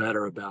feel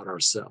better about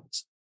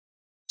ourselves.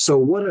 So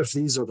what if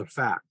these are the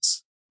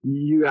facts?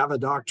 You have a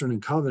Doctrine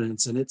and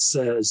Covenants, and it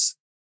says,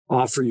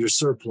 offer your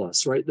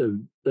surplus, right?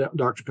 The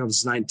Doctrine and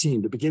Covenants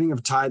 19. The beginning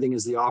of tithing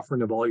is the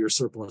offering of all your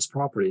surplus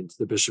property into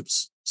the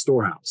bishop's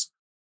storehouse.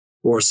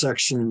 Or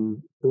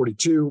section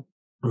 42,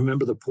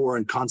 remember the poor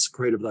and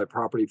consecrate of thy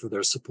property for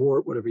their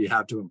support, whatever you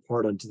have to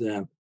impart unto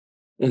them.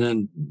 And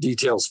then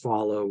details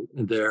follow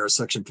in there,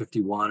 section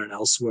 51 and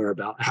elsewhere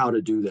about how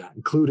to do that,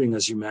 including,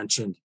 as you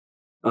mentioned,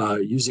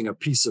 using a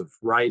piece of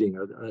writing,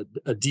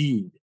 a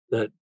deed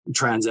that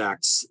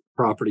transacts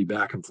property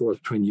back and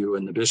forth between you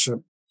and the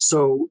bishop.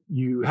 So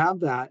you have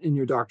that in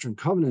your Doctrine and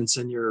Covenants,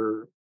 and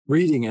you're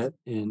reading it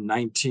in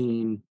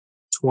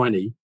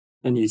 1920,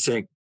 and you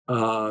think,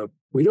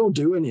 we don't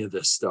do any of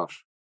this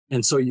stuff.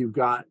 And so you've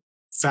got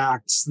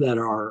facts that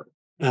are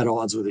at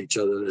odds with each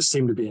other, that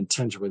seem to be in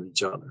tension with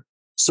each other.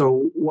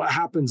 So what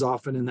happens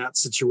often in that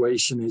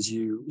situation is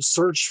you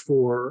search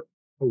for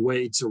a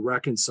way to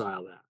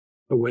reconcile that,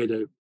 a way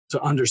to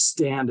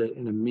understand it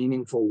in a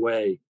meaningful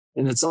way.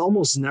 And it's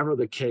almost never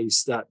the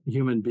case that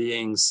human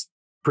beings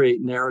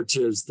create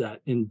narratives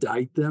that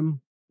indict them,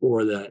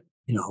 or that,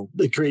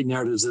 they create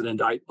narratives that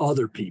indict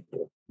other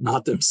people,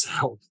 not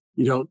themselves.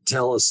 You don't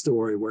tell a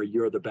story where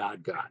you're the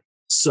bad guy.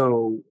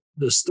 So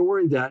the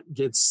story that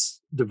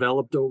gets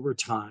developed over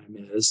time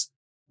is,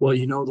 well,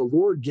 the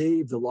Lord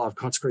gave the law of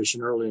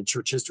consecration early in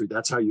church history.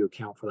 That's how you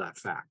account for that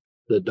fact.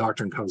 The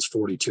Doctrine and Covenants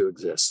 42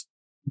 exists.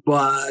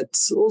 But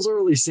those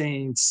early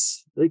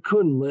saints, they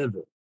couldn't live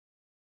it.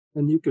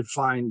 And you could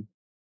find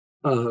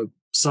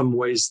some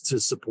ways to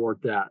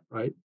support that,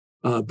 right?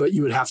 But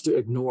you would have to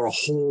ignore a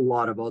whole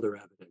lot of other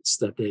evidence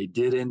that they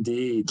did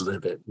indeed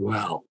live it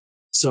well.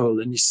 So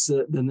then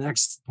the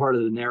next part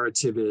of the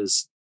narrative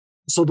is,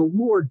 so the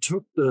Lord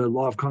took the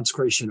law of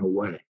consecration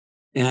away.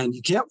 And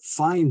you can't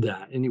find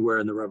that anywhere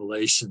in the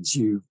Revelations.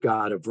 You've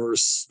got a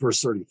verse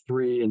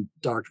 33 in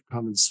Doctrine and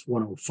Covenants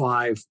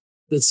 105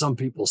 that some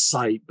people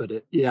cite, but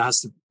it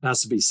has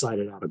to be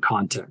cited out of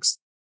context.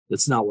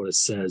 That's not what it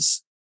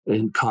says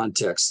in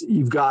context.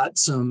 You've got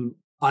some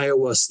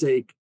Iowa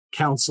State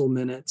Council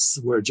minutes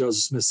where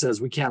Joseph Smith says,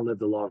 we can't live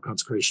the law of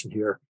consecration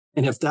here.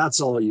 And if that's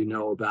all you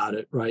know about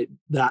it, right,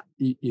 that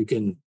you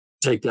can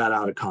take that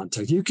out of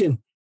context. You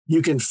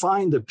can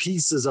find the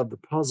pieces of the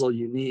puzzle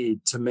you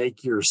need to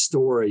make your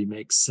story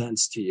make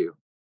sense to you,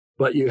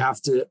 but you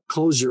have to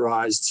close your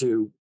eyes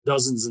to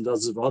dozens and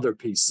dozens of other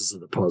pieces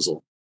of the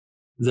puzzle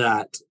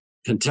that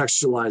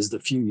contextualize the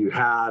few you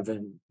have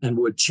and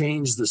would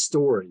change the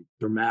story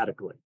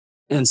dramatically.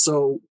 And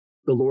so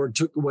the Lord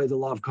took away the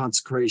law of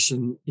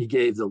consecration. He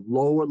gave the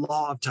lower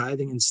law of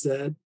tithing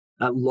instead.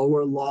 That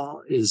lower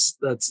law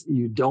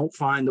you don't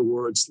find the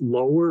words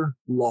lower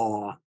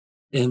law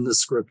in the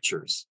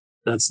scriptures.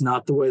 That's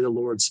not the way the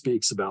Lord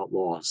speaks about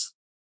laws.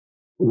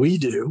 We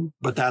do,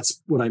 but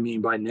that's what I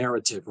mean by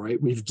narrative,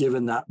 right? We've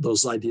given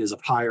those ideas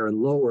of higher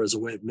and lower as a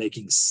way of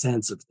making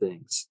sense of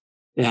things.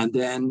 And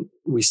then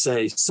we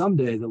say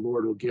someday the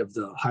Lord will give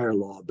the higher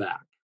law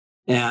back.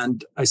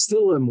 And I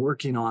still am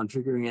working on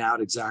figuring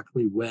out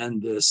exactly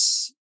when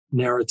this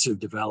narrative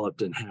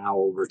developed and how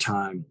over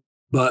time.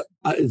 But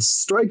it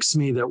strikes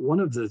me that one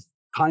of the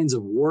kinds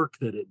of work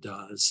that it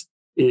does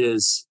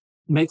is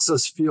makes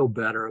us feel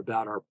better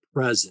about our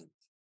present,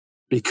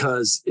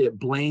 because it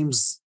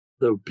blames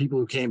the people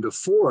who came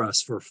before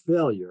us for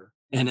failure,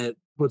 and it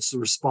puts the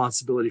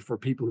responsibility for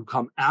people who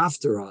come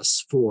after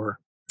us for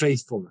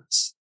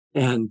faithfulness.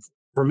 And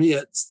for me,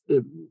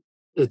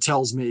 it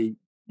tells me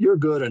you're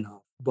good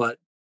enough, but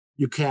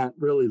you can't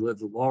really live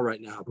the law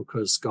right now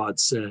because God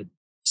said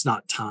it's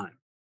not time.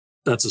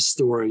 That's a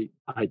story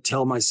I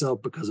tell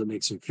myself because it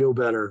makes me feel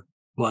better.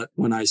 But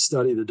when I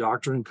study the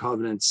Doctrine and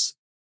Covenants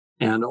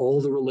and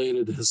all the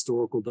related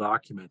historical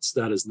documents,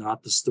 that is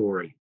not the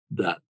story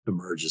that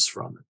emerges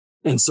from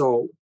it. And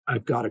so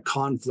I've got a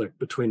conflict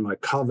between my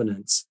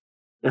covenants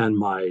and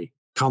my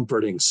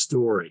comforting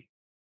story.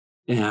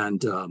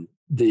 And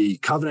the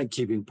covenant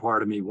keeping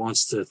part of me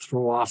wants to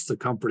throw off the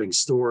comforting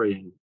story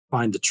and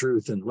find the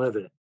truth and live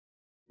it.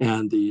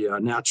 And the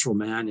natural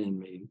man in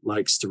me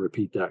likes to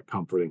repeat that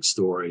comforting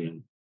story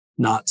and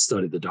not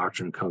study the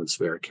Doctrine and Covenants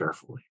very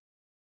carefully.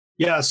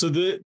 Yeah. So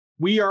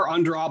we are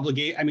under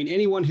obligation. I mean,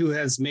 anyone who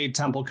has made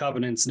temple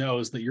covenants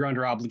knows that you're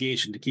under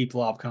obligation to keep the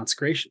law of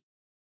consecration,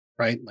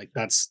 right? Like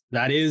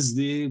that is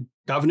the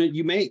covenant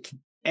you make.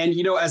 And,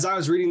 as I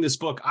was reading this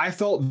book, I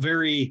felt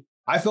very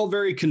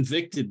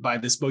convicted by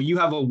this book. You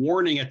have a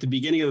warning at the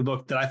beginning of the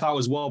book that I thought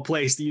was well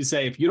placed. You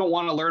say, if you don't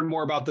want to learn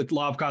more about the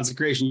law of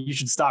consecration, you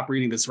should stop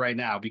reading this right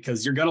now,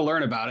 because you're going to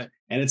learn about it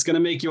and it's going to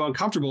make you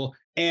uncomfortable.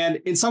 And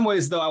in some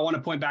ways, though, I want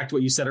to point back to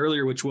what you said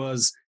earlier, which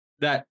was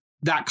that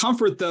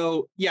comfort,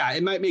 though, yeah,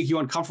 it might make you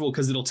uncomfortable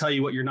because it'll tell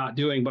you what you're not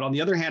doing. But on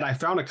the other hand, I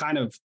found a kind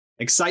of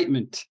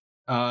excitement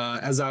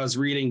as I was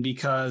reading,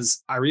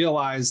 because I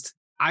realized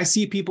I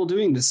see people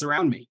doing this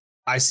around me.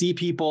 I see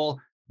people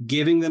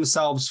giving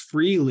themselves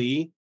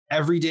freely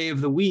every day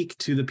of the week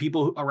to the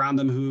people around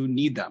them who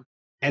need them.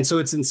 And so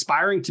it's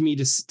inspiring to me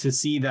to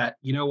see that,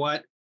 you know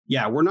what?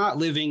 Yeah, we're not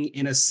living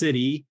in a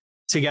city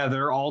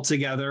all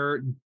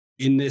together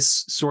in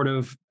this sort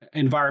of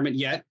environment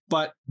yet,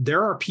 but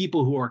there are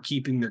people who are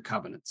keeping their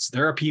covenants.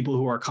 There are people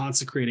who are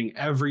consecrating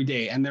every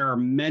day, and there are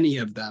many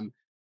of them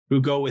who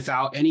go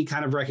without any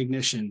kind of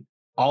recognition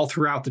all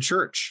throughout the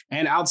church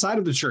and outside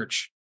of the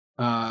church,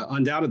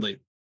 undoubtedly.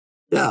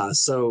 Yeah,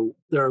 so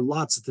there are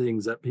lots of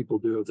things that people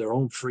do of their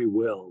own free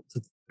will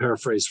to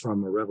paraphrase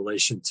from a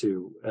revelation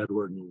to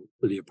Edward and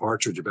Lydia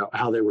Partridge about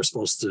how they were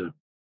supposed to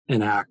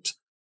enact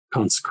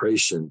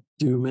consecration.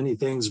 Do many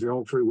things of your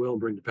own free will,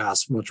 bring to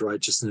pass much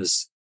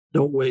righteousness.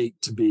 Don't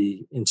wait to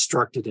be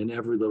instructed in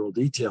every little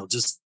detail.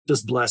 Just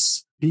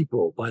bless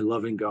people by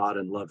loving God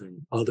and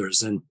loving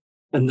others. And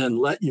then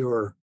let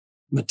your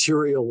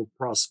material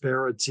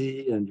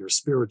prosperity and your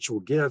spiritual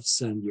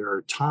gifts and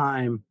your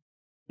time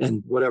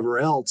and whatever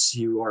else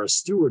you are a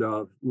steward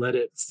of, let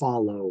it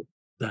follow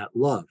that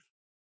love.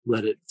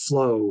 Let it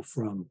flow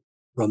from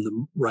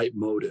the right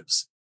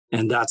motives.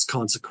 And that's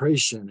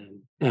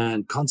consecration.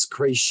 And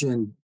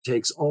consecration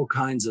takes all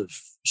kinds of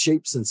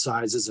shapes and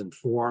sizes and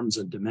forms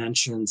and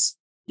dimensions.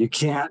 You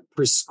can't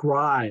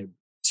prescribe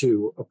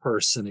to a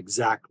person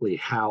exactly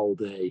how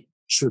they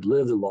should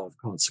live the law of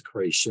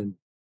consecration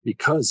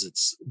because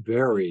it's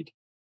varied,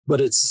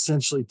 but it's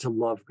essentially to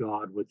love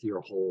God with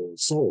your whole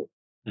soul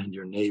and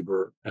your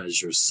neighbor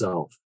as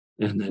yourself.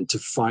 And then to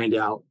find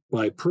out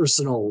by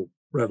personal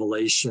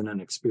revelation and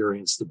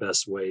experience the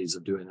best ways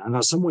of doing that.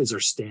 Now, some ways are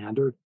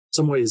standard.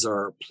 Some ways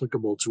are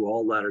applicable to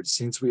all Latter-day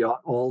Saints. We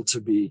ought all to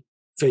be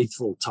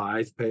faithful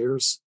tithe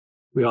payers.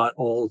 We ought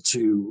all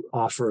to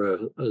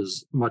offer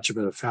as much of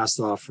a fast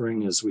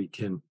offering as we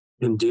can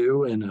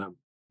do in a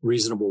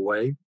reasonable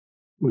way.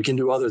 We can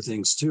do other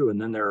things too. And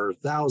then there are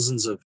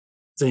thousands of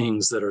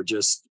things that are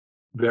just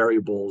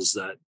variables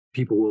that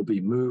people will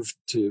be moved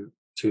to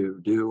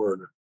do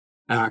or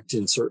act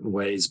in certain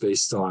ways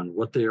based on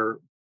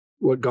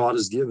what God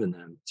has given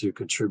them to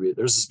contribute.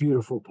 There's this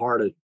beautiful part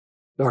of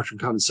Doctrine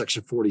and Covenants,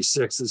 section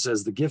 46, that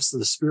says the gifts of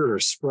the Spirit are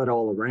spread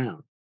all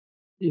around.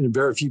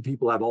 Very few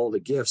people have all the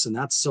gifts, and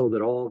that's so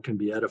that all can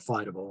be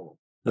edified of all.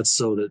 That's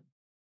so that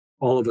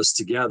all of us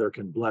together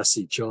can bless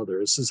each other.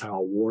 This is how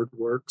a ward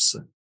works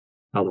and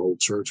how the whole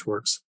church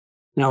works.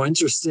 Now,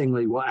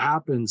 interestingly, what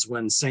happens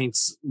when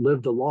saints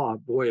live the law?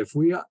 Boy, if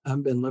we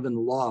haven't been living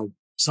the law,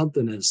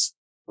 something is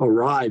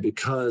awry,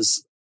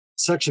 because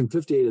section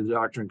 58 of the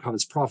Doctrine and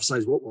Covenants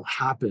prophesies what will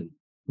happen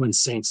when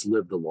saints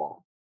live the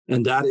law.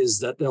 And that is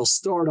that they'll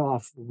start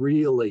off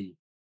really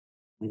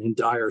in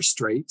dire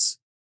straits,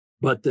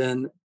 but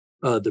then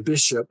the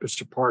Bishop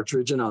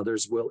Partridge and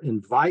others will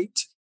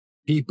invite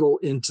people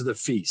into the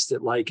feast.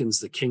 It likens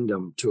the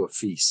kingdom to a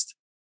feast.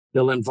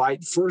 They'll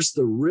invite first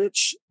the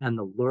rich and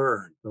the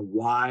learned, the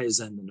wise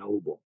and the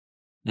noble.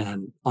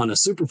 And on a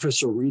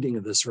superficial reading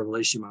of this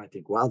revelation, you might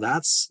think, wow,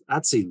 that's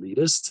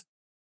elitist.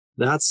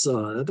 That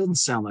doesn't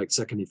sound like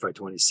 2 Nephi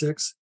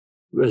 26.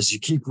 But as you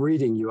keep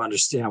reading, you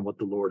understand what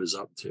the Lord is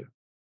up to.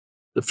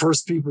 The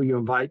first people you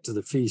invite to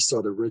the feast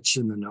are the rich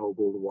and the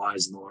noble, the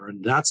wise and the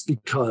learned. That's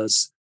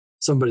because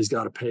somebody's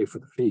got to pay for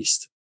the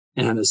feast.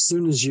 And as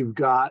soon as you've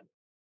got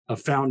a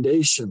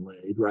foundation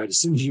laid, right, as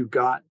soon as you've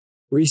got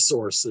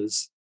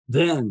resources,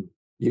 then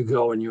you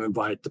go and you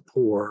invite the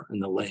poor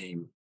and the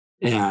lame.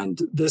 And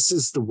this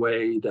is the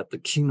way that the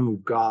kingdom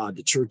of God,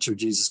 the Church of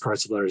Jesus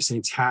Christ of Latter-day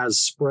Saints,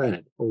 has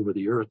spread over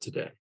the earth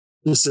today.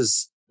 This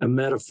is a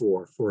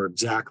metaphor for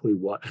exactly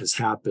what has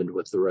happened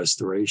with the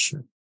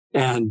restoration.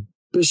 And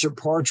Bishop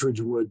Partridge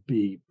would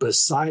be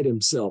beside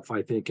himself,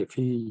 I think, if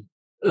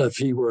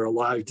he were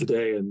alive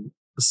today and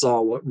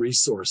saw what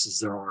resources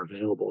there are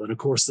available. And of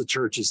course, the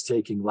church is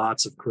taking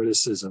lots of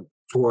criticism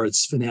for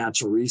its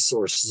financial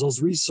resources.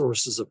 Those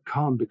resources have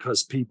come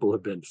because people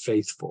have been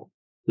faithful.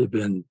 They've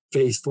been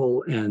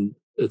faithful, and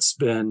it's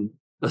been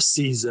a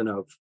season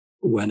of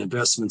when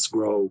investments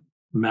grow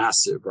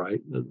massive, right?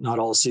 Not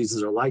all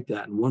seasons are like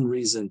that. And one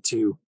reason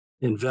to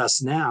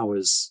invest now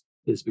is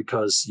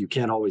because you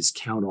can't always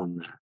count on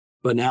that.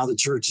 But now the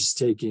church is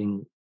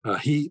taking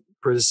heat,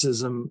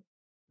 criticism,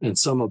 and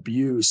some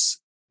abuse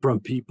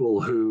from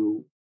people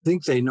who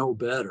think they know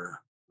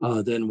better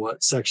than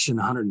what section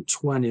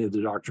 120 of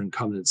the Doctrine and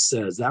Covenants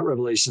says. That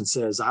revelation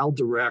says, I'll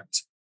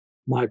direct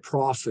my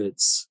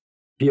prophets,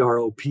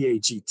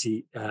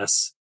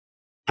 prophets,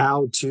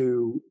 how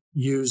to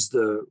use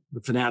the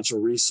financial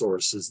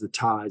resources, the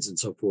tithes and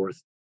so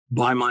forth,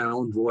 by my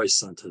own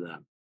voice unto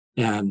them.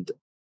 And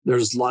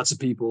there's lots of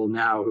people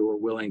now who are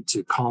willing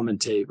to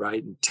commentate,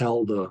 right, and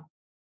tell the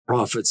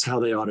prophets how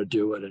they ought to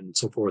do it and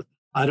so forth.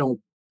 I don't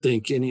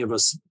think any of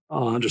us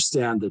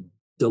understand the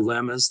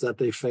dilemmas that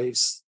they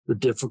face, the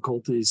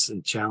difficulties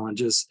and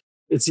challenges.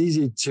 It's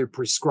easy to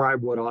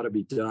prescribe what ought to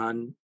be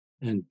done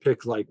and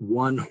pick like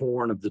one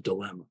horn of the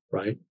dilemma,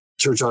 right?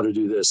 Church ought to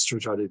do this,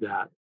 church ought to do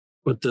that.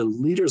 But the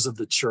leaders of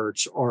the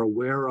church are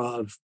aware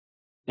of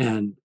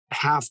and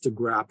have to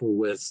grapple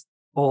with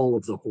all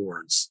of the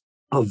horns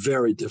of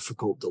very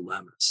difficult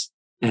dilemmas.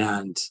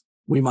 And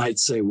we might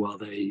say, well,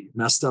 they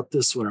messed up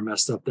this one or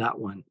messed up that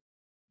one.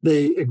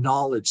 They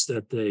acknowledge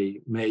that they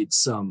made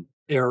some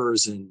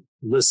errors in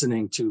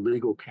listening to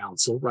legal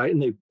counsel, right?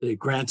 And they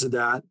granted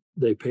that.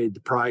 They paid the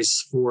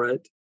price for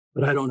it.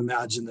 But I don't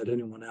imagine that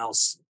anyone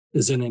else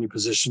is in any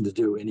position to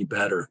do any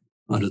better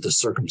under the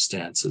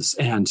circumstances.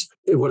 And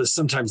what is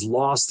sometimes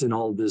lost in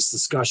all this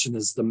discussion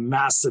is the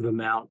massive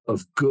amount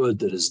of good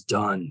that is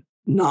done,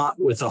 not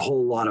with a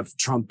whole lot of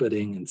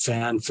trumpeting and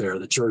fanfare.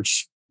 The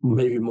church,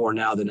 maybe more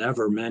now than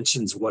ever,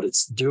 mentions what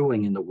it's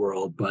doing in the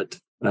world, but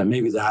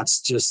Maybe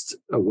that's just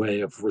a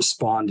way of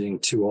responding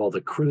to all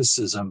the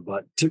criticism,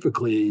 but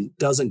typically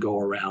doesn't go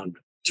around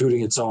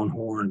tooting its own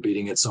horn,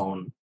 beating its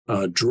own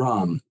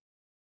drum.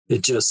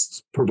 It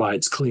just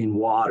provides clean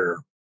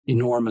water,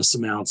 enormous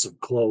amounts of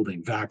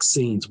clothing,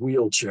 vaccines,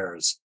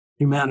 wheelchairs,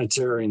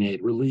 humanitarian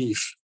aid,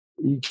 relief.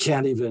 You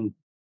can't even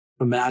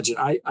imagine.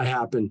 I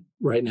happen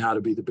right now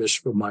to be the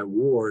bishop of my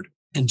ward.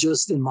 And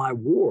just in my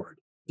ward,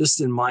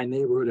 just in my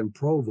neighborhood in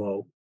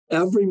Provo,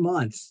 every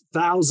month,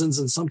 thousands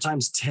and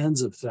sometimes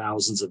tens of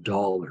thousands of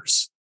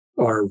dollars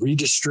are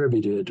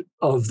redistributed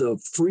of the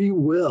free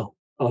will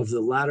of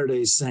the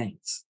Latter-day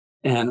Saints.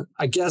 And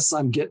I guess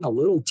I'm getting a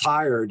little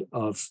tired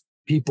of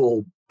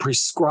people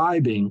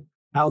prescribing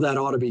how that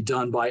ought to be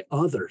done by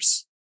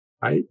others,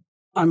 right?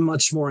 I'm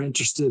much more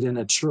interested in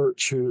a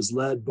church who is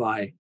led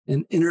by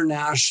an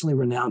internationally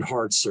renowned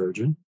heart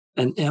surgeon,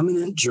 an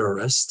eminent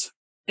jurist,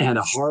 and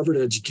a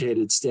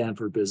Harvard-educated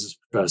Stanford business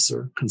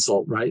professor,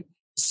 consultant, right?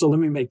 So let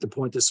me make the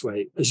point this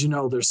way. As you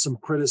know, there's some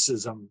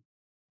criticism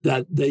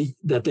that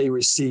they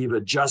receive a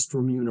just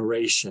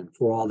remuneration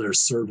for all their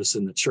service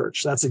in the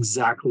church. That's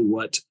exactly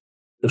what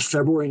the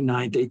February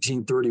 9th,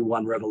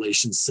 1831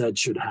 revelation said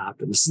should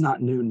happen. This is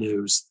not new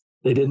news.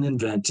 They didn't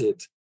invent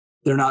it.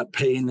 They're not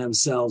paying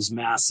themselves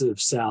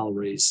massive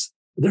salaries.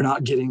 They're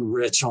not getting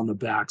rich on the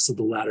backs of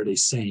the Latter-day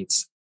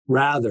Saints.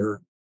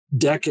 Rather,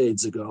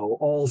 decades ago,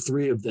 all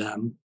three of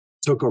them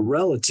took a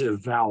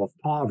relative vow of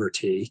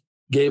poverty,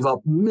 gave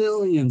up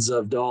millions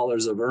of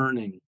dollars of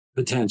earning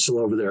potential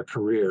over their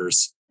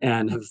careers,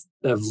 and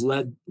have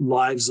led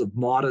lives of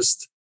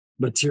modest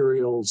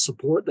material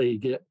support. They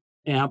get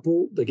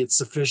ample, they get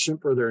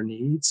sufficient for their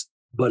needs,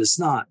 but it's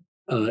not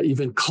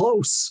even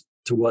close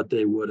to what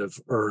they would have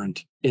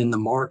earned in the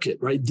market,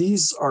 right?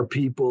 These are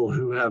people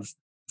who have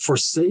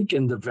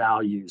forsaken the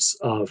values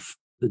of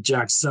the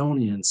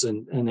Jacksonians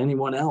and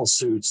anyone else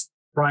whose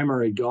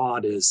primary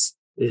God is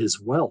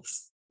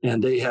wealth.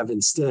 And they have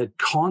instead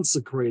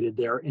consecrated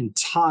their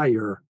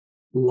entire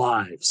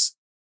lives.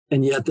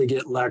 And yet they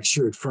get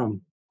lectured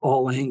from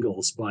all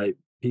angles by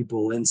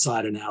people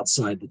inside and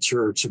outside the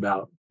church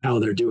about how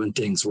they're doing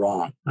things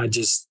wrong. That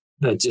just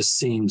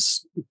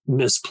seems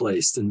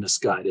misplaced and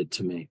misguided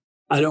to me.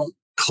 I don't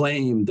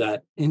claim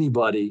that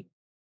anybody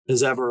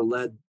has ever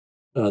led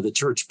the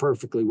church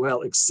perfectly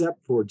well,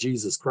 except for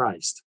Jesus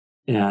Christ.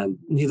 And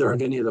neither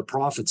have any of the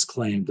prophets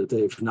claimed that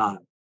they've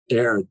not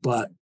erred,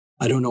 but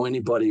I don't know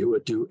anybody who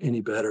would do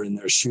any better in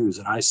their shoes.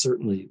 And I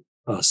certainly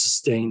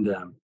sustain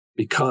them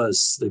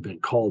because they've been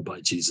called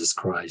by Jesus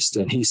Christ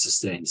and he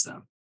sustains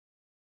them.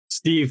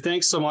 Steve,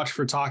 thanks so much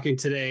for talking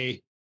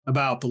today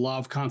about the Law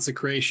of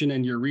Consecration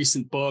and your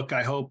recent book.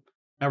 I hope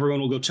everyone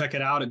will go check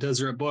it out at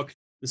Deseret Book.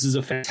 This is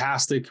a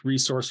fantastic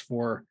resource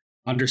for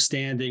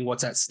understanding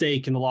what's at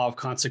stake in the Law of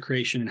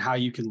Consecration and how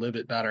you can live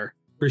it better.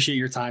 Appreciate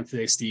your time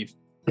today, Steve.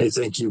 Hey,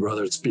 thank you,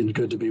 brother. It's been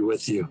good to be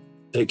with you.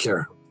 Take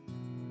care.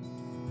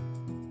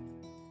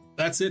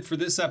 That's it for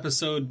this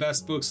episode,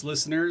 Best Books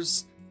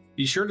listeners.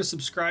 Be sure to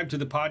subscribe to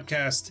the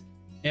podcast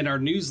and our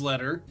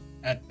newsletter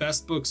at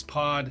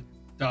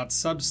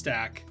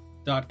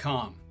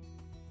bestbookspod.substack.com.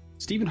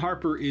 Stephen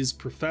Harper is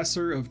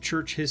professor of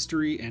church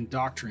history and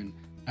doctrine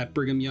at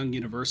Brigham Young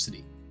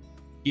University.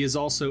 He is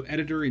also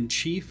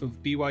editor-in-chief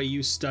of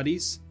BYU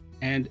Studies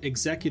and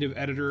executive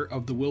editor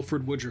of the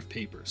Wilford Woodruff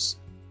Papers.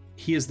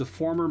 He is the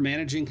former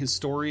managing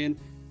historian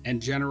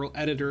and general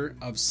editor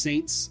of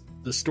Saints,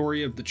 the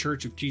Story of the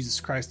Church of Jesus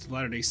Christ of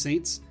Latter-day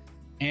Saints,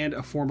 and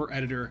a former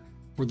editor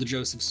for the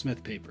Joseph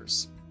Smith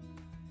Papers.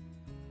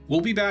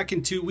 We'll be back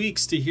in 2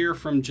 weeks to hear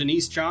from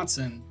Janice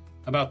Johnson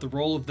about the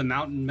role of the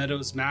Mountain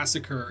Meadows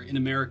Massacre in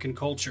American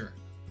culture.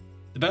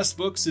 The Best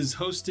Books is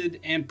hosted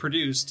and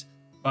produced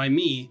by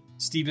me,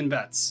 Stephen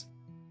Betts.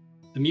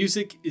 The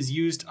music is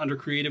used under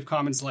Creative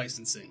Commons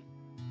licensing.